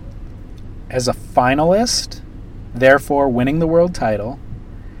as a finalist, therefore winning the world title,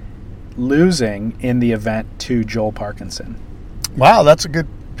 losing in the event to Joel Parkinson. Wow, that's a good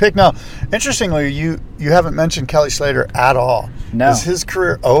pick. Now, interestingly, you haven't mentioned Kelly Slater at all. No. Is his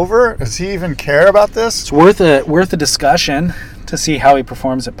career over? Does he even care about this? It's worth a discussion to see how he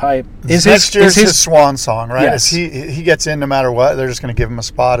performs at Pipe. Next year's his swan song, right? Yes. He gets in no matter what? They're just going to give him a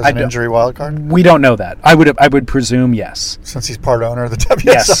spot as an injury wild card? We don't know that. I would presume yes. Since he's part owner of the WSL.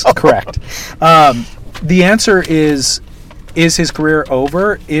 Yes, correct. The answer is his career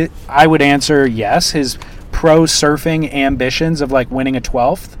over? I would answer yes. His pro surfing ambitions of winning a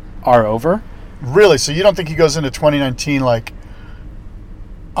 12th are over. Really? So you don't think he goes into 2019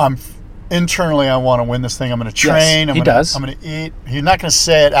 internally I want to win this thing. I'm going to train. Yes, I'm going to eat. He's not going to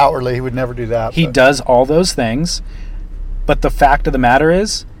say it outwardly. He would never do that. He does all those things. But the fact of the matter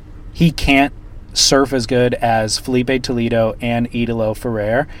is he can't surf as good as Felipe Toledo and Idolo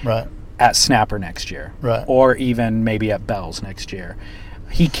Ferrer at Snapper next year. Right. Or even maybe at Bells next year.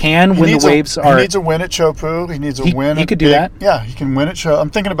 He can when the waves are... He needs a win at Chopu. He needs a win. He could do that. Yeah, he can win at Chopu. I'm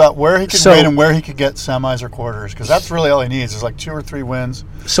thinking about where he could win and where he could get semis or quarters, because that's really all he needs is 2 or 3 wins.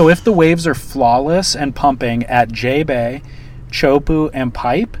 So if the waves are flawless and pumping at J-Bay, Chopu, and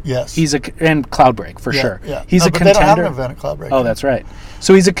Pipe, yes, and Cloudbreak for sure. Yeah. He's a contender. They don't have an event at Cloudbreak. Oh, that's right.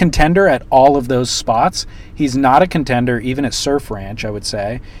 So he's a contender at all of those spots. He's not a contender even at Surf Ranch, I would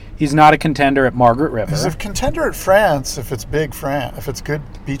say. He's not a contender at Margaret River. He's a contender at France if it's big France, if it's good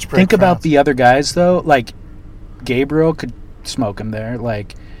beach break. Think about the other guys though. Gabriel could smoke him there.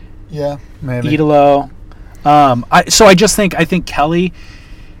 Yeah, maybe. Idolo. I think Kelly,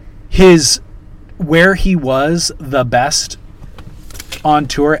 where he was the best on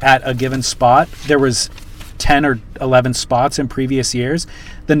tour at a given spot, there was 10 or 11 spots in previous years.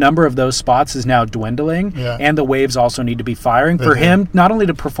 The number of those spots is now dwindling, and the waves also need to be firing for him, not only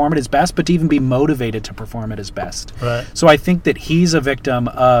to perform at his best, but to even be motivated to perform at his best. Right. So I think that he's a victim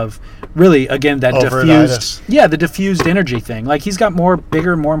of really, again, that the diffused energy thing. Like, he's got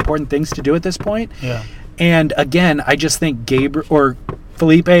bigger, more important things to do at this point. Yeah. And again, I just think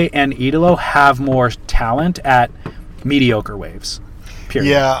Felipe and Idolo have more talent at mediocre waves. Period.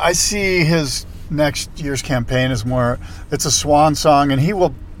 Yeah, I see his next year's campaign as it's a swan song, and he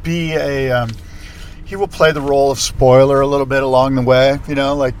will be he will play the role of spoiler a little bit along the way.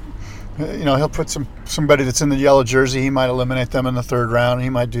 He'll put somebody that's in the yellow jersey, he might eliminate them in the third round, and he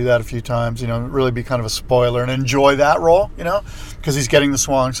might do that a few times, really be kind of a spoiler and enjoy that role, because he's getting the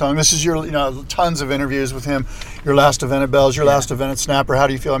swan song. This is your, tons of interviews with him, your last event at Bells, your last event at Snapper. How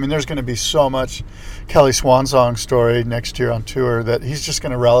do you feel? I mean, there's going to be so much Kelly swan song story next year on tour that he's just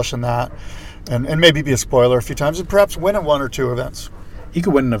going to relish in that and maybe be a spoiler a few times and perhaps win at 1 or 2 events. He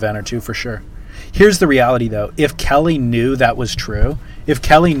could win an event or 2 for sure. Here's the reality, though. If Kelly knew that was true, if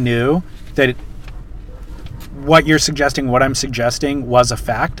Kelly knew that what you're suggesting, what I'm suggesting was a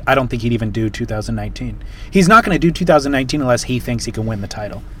fact, I don't think he'd even do 2019. He's not going to do 2019 unless he thinks he can win the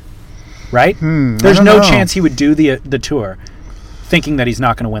title. Right? There's no chance he would do the tour thinking that he's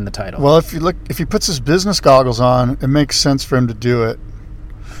not going to win the title. Well, if he puts his business goggles on, it makes sense for him to do it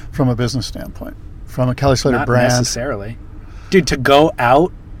from a business standpoint, from a Kelly Slater brand. Not necessarily. Dude, to go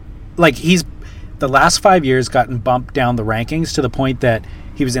out, like, he's the last 5 years gotten bumped down the rankings to the point that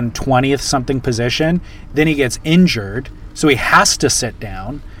he was in 20th something position. Then he gets injured, so he has to sit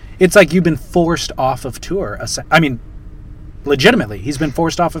down. It's like you've been forced off of tour. I mean, legitimately, he's been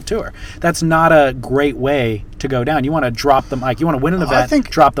forced off of tour. That's not a great way to go down. You want to drop the mic. You want to win an event,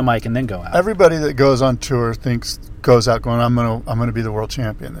 drop the mic, and then go out. Everybody that goes on tour goes out going, I'm gonna be the world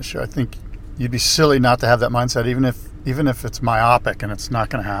champion this year. I think you'd be silly not to have that mindset, even if it's myopic and it's not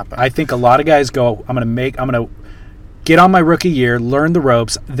going to happen. I think a lot of guys go, I'm going to get on my rookie year, learn the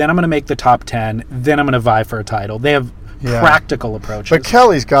ropes, then I'm going to make the top 10, then I'm going to vie for a title. They have practical approaches. But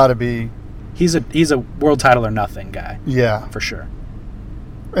Kelly's got to be... He's a world title or nothing guy. Yeah. For sure.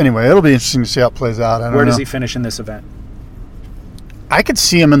 Anyway, it'll be interesting to see how it plays out. Where does he finish in this event? I could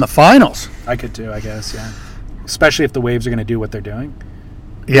see him in the finals. I could too, I guess, yeah. Especially if the waves are going to do what they're doing.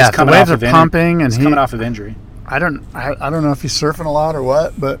 Yeah, the waves are pumping, and he's coming off of injury. I don't know if he's surfing a lot or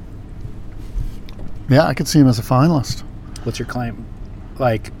what, but yeah, I could see him as a finalist. What's your claim?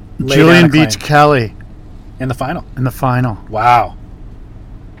 Julian beats Kelly in the final. In the final. Wow.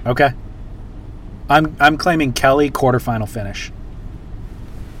 Okay. I'm claiming Kelly quarterfinal finish.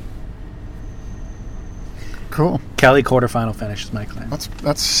 Cool. Kelly quarterfinal finish is my claim.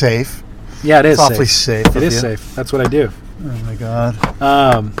 That's safe. Yeah, it is. It's awfully safe. It is safe. That's what I do. Oh my God.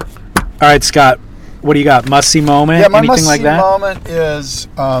 All right, Scott. What do you got? Must-see moment? Yeah, my anything like that? moment is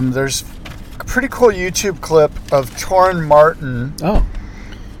there's a pretty cool YouTube clip of Torren Martin. Oh.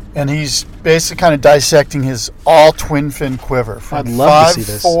 And he's basically kind of dissecting his all twin fin quiver from I'd love to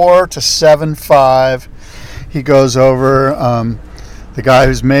see this. 5.4 to 7.5. He goes over the guy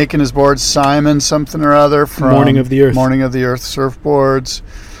who's making his boards, Simon something or other from Morning of the Earth surfboards.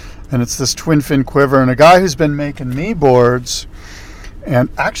 And it's this twin fin quiver, and a guy who's been making me boards, and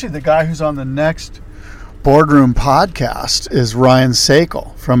actually the guy who's on the next Boardroom podcast is Ryan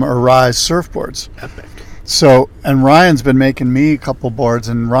Sakel from Arise Surfboards. Epic. So, and Ryan's been making me a couple boards,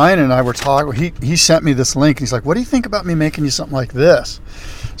 and Ryan and I were talking. He sent me this link. He's like, "What do you think about me making you something like this?"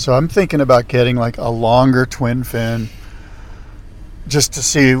 So I'm thinking about getting like a longer twin fin, just to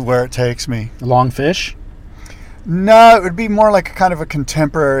see where it takes me. A long fish? No, it would be more like a kind of a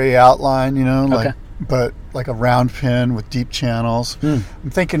contemporary outline, but like a round pin with deep channels.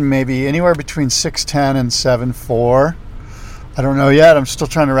 I'm thinking maybe anywhere between 6'10" and 7'4". I don't know yet. I'm still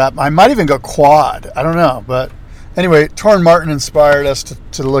trying to wrap. I might even go quad. I don't know. But anyway, Torren Martin inspired us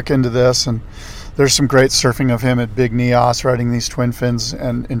to look into this, and there's some great surfing of him at Big Neos riding these twin fins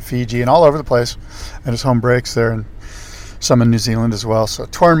and in Fiji and all over the place, and his home breaks there, and some in New Zealand as well. So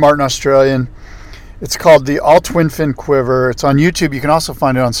Torren Martin, Australian. It's called the All Twin Fin Quiver. It's on YouTube. You can also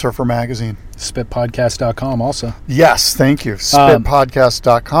find it on Surfer Magazine. Spitpodcast.com also. Yes, thank you.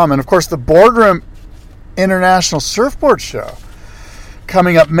 Spitpodcast.com. And, of course, the Boardroom International Surfboard Show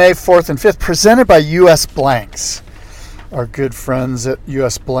coming up May 4th and 5th, presented by US Blanks. Our good friends at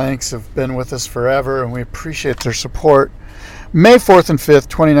US Blanks have been with us forever, and we appreciate their support. May 4th and 5th,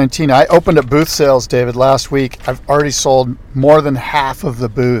 2019. I opened up booth sales, David, last week. I've already sold more than half of the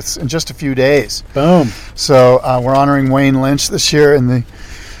booths in just a few days. Boom. So we're honoring Wayne Lynch this year in the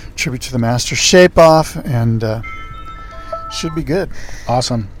tribute to the Master Shape Off, and should be good.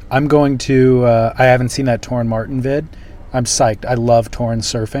 Awesome. I'm going to, I haven't seen that Torrin Martin vid. I'm psyched. I love Torrin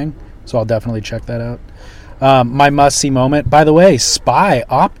surfing, so I'll definitely check that out. My must-see moment, by the way, Spy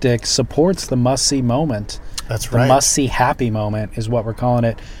Optics supports the must-see moment. That's right. The must-see happy moment is what we're calling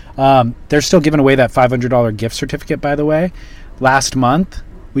it. They're still giving away that $500 gift certificate, by the way. Last month,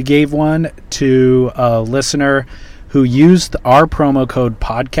 we gave one to a listener who used our promo code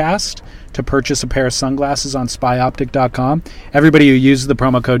podcast to purchase a pair of sunglasses on spyoptic.com. Everybody who uses the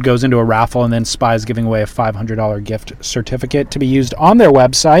promo code goes into a raffle, and then Spy is giving away a $500 gift certificate to be used on their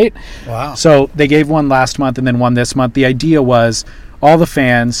website. Wow. So they gave one last month and then one this month. The idea was all the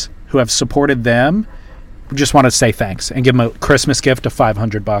fans who have supported them just want to say thanks and give them a Christmas gift of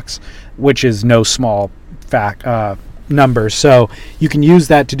 $500, which is no small number. So you can use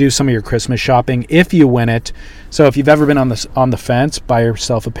that to do some of your Christmas shopping if you win it. So if you've ever been on the fence, buy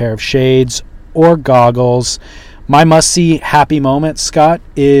yourself a pair of shades or goggles. My must-see happy moment, Scott,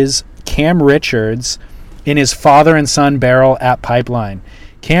 is Cam Richards in his father and son barrel at Pipeline.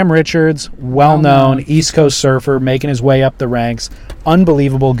 Cam Richards, well-known East Coast surfer, making his way up the ranks,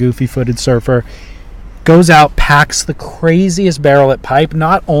 unbelievable goofy-footed surfer, goes out, packs the craziest barrel at Pipe,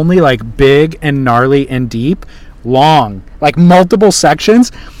 not only like big and gnarly and deep, long, like multiple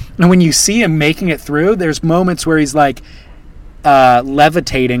sections. And when you see him making it through, there's moments where he's like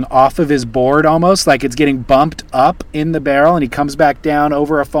levitating off of his board, almost like it's getting bumped up in the barrel, and he comes back down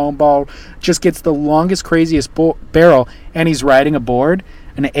over a foam ball, just gets the longest, craziest barrel, and he's riding a board,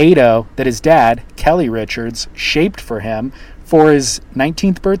 an 8.0 that his dad, Kelly Richards, shaped for him for his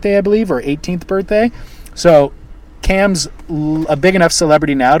 19th birthday, I believe, or 18th birthday. So Cam's a big enough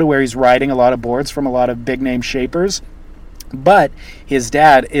celebrity now to where he's riding a lot of boards from a lot of big name shapers. But his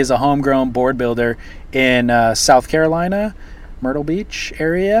dad is a homegrown board builder in South Carolina, Myrtle Beach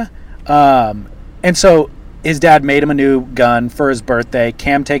area. And so his dad made him a new gun for his birthday.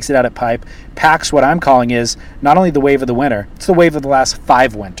 Cam takes it out at Pipe, packs what I'm calling is not only the wave of the winter, it's the wave of the last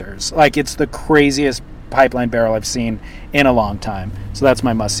 5 winters. Like, it's the craziest Pipeline barrel I've seen in a long time. So that's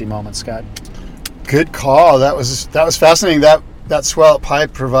my must-see moment, Scott. Good call. That was fascinating. That swell at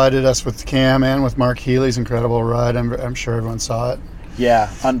Pipe provided us with Cam and with Mark Healy's incredible ride. I'm sure everyone saw it.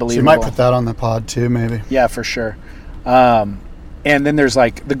 Yeah, unbelievable. So you might put that on the pod too, maybe. Yeah, for sure. And then there's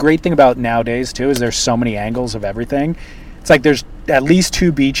like the great thing about nowadays too is there's so many angles of everything. It's like there's at least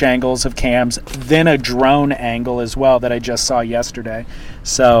 2 beach angles of Cam's, then a drone angle as well that I just saw yesterday.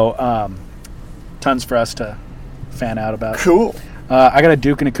 So tons for us to fan out about. Cool. I got a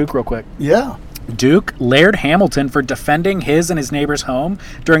Duke and a Kook real quick. Yeah. Duke, Laird Hamilton for defending his and his neighbor's home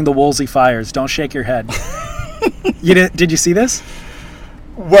during the Woolsey fires. Don't shake your head. Did you see this?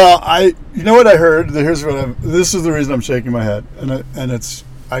 Well, you know what I heard? This is the reason I'm shaking my head, and it's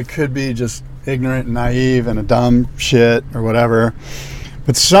I could be just ignorant and naive and a dumb shit or whatever,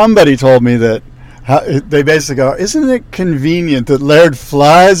 but somebody told me that they basically go, isn't it convenient that Laird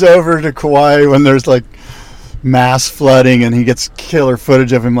flies over to Kauai when there's like mass flooding and he gets killer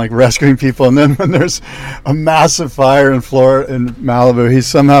footage of him like rescuing people, and then when there's a massive fire in Florida, in Malibu, he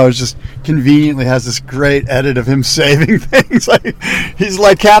somehow just conveniently has this great edit of him saving things. Like, he's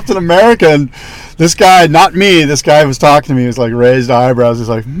like Captain America, and this guy, not me, this guy was talking to me, he was like raised eyebrows, he's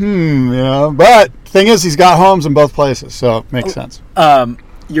like, but thing is, he's got homes in both places, so it makes sense.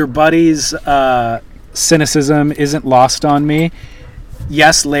 Your buddy's cynicism isn't lost on me.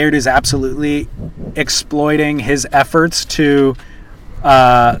 Yes, Laird is absolutely exploiting his efforts to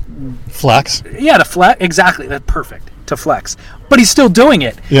flex. Yeah, to flex. Exactly. That's perfect. To flex. But he's still doing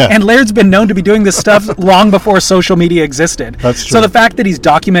it. Yeah. And Laird's been known to be doing this stuff long before social media existed. That's true. So the fact that he's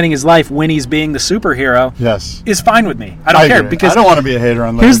documenting his life when he's being the superhero is fine with me. I don't care. Because I don't want to be a hater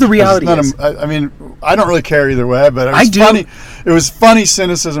on Laird. Here's the reality. I mean, I don't really care either way, but funny. It was funny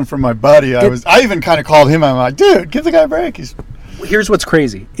cynicism from my buddy. I even kind of called him. I'm like, dude, give the guy a break. Here's what's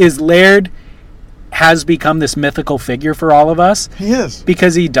crazy is Laird has become this mythical figure for all of us. He is.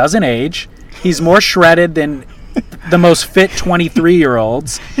 Because he doesn't age. He's more shredded than the most fit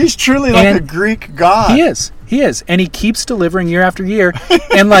 23-year-olds. He's truly like a Greek god. He is. And he keeps delivering year after year.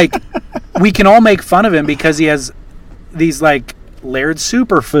 And like, we can all make fun of him because he has these like Laird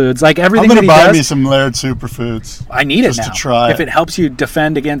superfoods, like everything that he does. I'm going to buy me some Laird superfoods. I need it now. Just to try If it helps you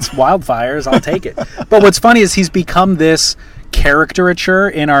defend against wildfires, I'll take it. But what's funny is he's become this caricature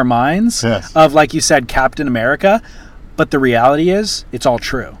in our minds of, like you said, Captain America. But the reality is, it's all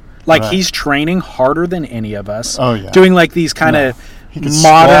true. Like, he's training harder than any of us. Oh, yeah. Doing like these kind of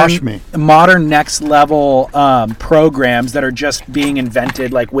modern next level programs that are just being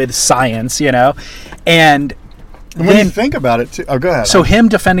invented, like with science, and And when you think about it, too. Oh, go ahead. So him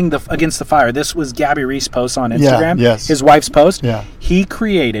defending against the fire. This was Gabby Reese post on Instagram. Yeah, yes. His wife's post. Yeah. He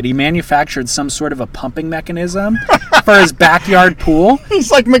manufactured some sort of a pumping mechanism for his backyard pool.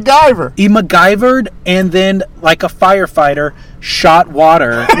 He's like MacGyver. He MacGyvered, and then, like a firefighter, shot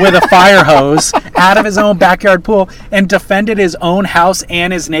water with a fire hose out of his own backyard pool and defended his own house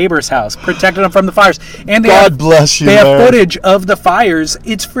and his neighbor's house, protected them from the fires. And God bless you. They have footage of the fires.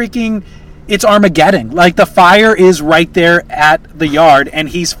 It's Armageddon. Like, the fire is right there at the yard, and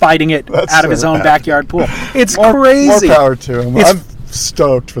he's fighting it out of his own backyard pool. It's crazy. More power to him. I'm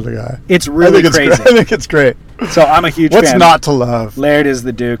stoked for the guy. It's really crazy. I think it's great. So I'm a huge fan. What's not to love? Laird is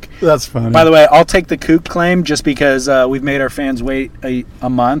the Duke. That's funny. By the way, I'll take the kook claim just because we've made our fans wait a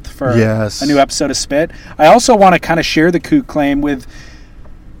month for a new episode of Spit. I also want to kind of share the kook claim with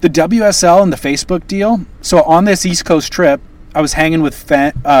the WSL and the Facebook deal. So on this East Coast trip, I was hanging with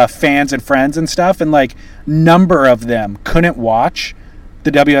fans and friends and stuff, and like number of them couldn't watch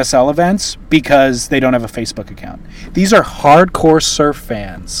the WSL events because they don't have a Facebook account. These are hardcore surf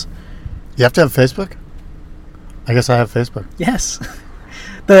fans. You have to have Facebook? I guess I have Facebook. Yes.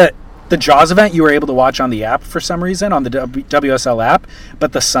 The Jaws event you were able to watch on the app for some reason, on the WSL app,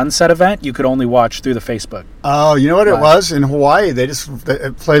 but the Sunset event you could only watch through the Facebook. Oh, you know what it was? In Hawaii,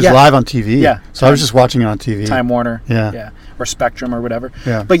 it plays live on TV. Yeah. So I was just watching it on TV. Time Warner. Yeah. Or Spectrum or whatever.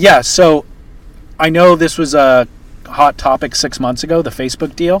 Yeah. But yeah, so I know this was a hot topic 6 months ago, the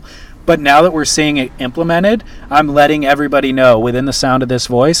Facebook deal, but now that we're seeing it implemented, I'm letting everybody know within the sound of this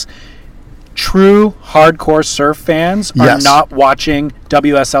voice, true hardcore surf fans are not watching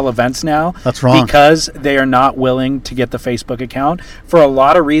WSL events now. That's wrong. Because they are not willing to get the Facebook account for a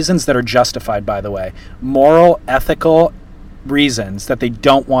lot of reasons that are justified, by the way. Moral, ethical reasons that they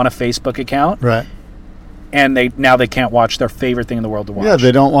don't want a Facebook account. Right. And they can't watch their favorite thing in the world to watch. Yeah,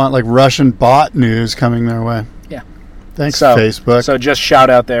 they don't want like Russian bot news coming their way. Yeah. Thanks, Facebook. So just shout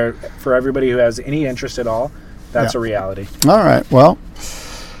out there for everybody who has any interest at all. That's a reality. All right. Well,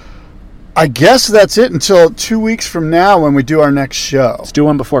 I guess that's it until 2 weeks from now when we do our next show. Let's do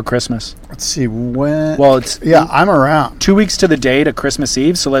one before Christmas. Let's see when. Well, I'm around. 2 weeks to the day to Christmas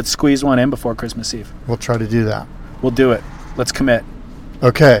Eve, so let's squeeze one in before Christmas Eve. We'll try to do that. We'll do it. Let's commit.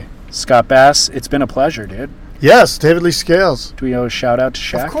 Okay. Scott Bass, it's been a pleasure, dude. Yes, David Lee Scales. Do we owe a shout out to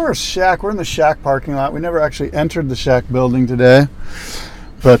Shaq? Of course, Shaq. We're in the Shaq parking lot. We never actually entered the Shaq building today,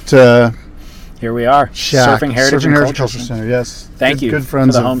 but here we are. Shaq, Surfing Heritage Culture Center. Yes. Thank you good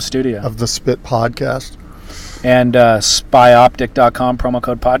friends for the home studio of the Spit podcast. And spyoptic.com, promo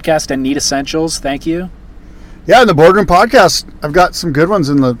code podcast, and Neat Essentials. Thank you. Yeah, and the Boardroom podcast. I've got some good ones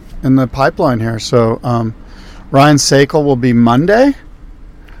in the pipeline here. So Ryan Sakel will be Monday.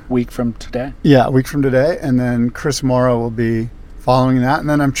 Week from today. Yeah, a week from today. And then Chris Morrow will be following that. And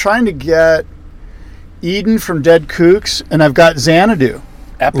then I'm trying to get Eden from Dead Kooks, and I've got Xanadu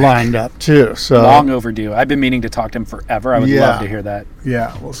lined up too. So long overdue. I've been meaning to talk to him forever. I would love to hear that.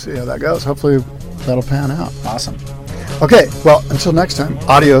 Yeah, we'll see how that goes. Hopefully that'll pan out. Awesome. Okay, well, until next time,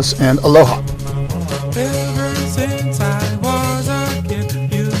 adios and aloha. Ever since I was a kid,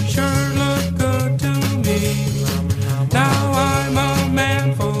 you sure look good to me. Now I'm a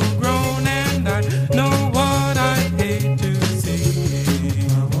man full grown and I know what I hate to see.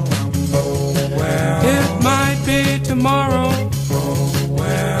 It might be tomorrow,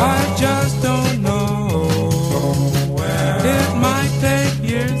 I just don't know. It might take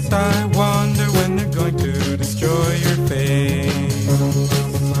years, I wonder when they're going to destroy your face.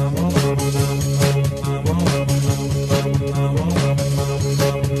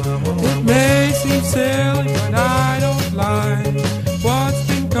 It may seem silly, but I don't like what's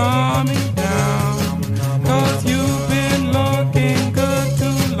been coming down. 'Cause you've been looking good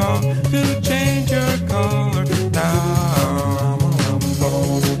too long to change your color now.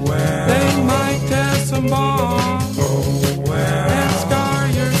 They might test some bombs and scar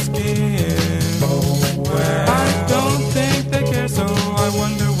your skin. I don't think they care, so I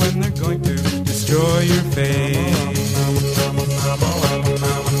wonder when they're going to destroy your face.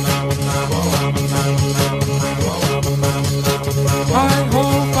 I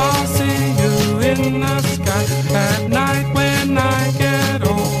hope I'll see you in the sky at night when I get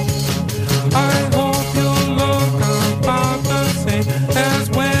old. I hope you'll look about the same as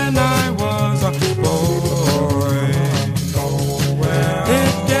when I was a boy.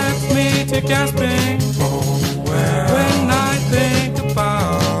 It gets me to gasping when I think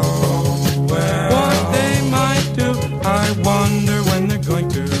about what they might do. I wonder when they're going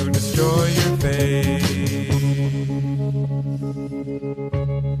to destroy your face.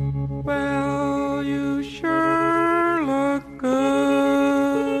 Well, you sure look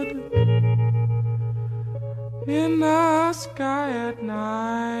good in at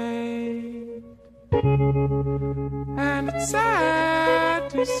night. And it's sad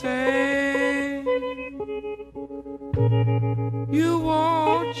to say you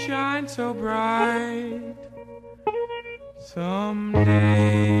won't shine so bright someday.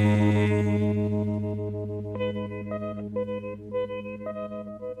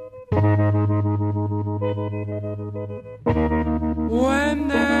 When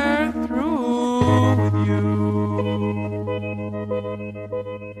they're through with you,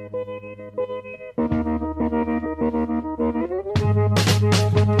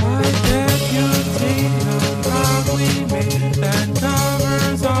 I bet you've seen the love we made that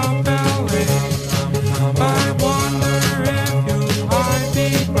covers up LA. I wonder if you'll hide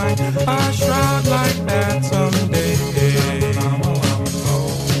behind a shroud like that someday.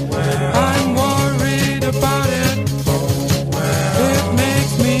 I'm worried about it. It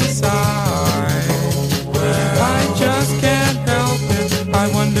makes me sigh. I just can't help it. I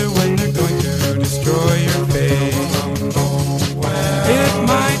wonder when they're going to destroy your faith. It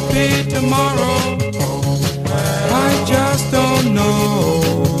might be tomorrow. I just don't know.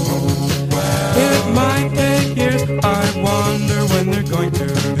 It might take years. I wonder when they're going to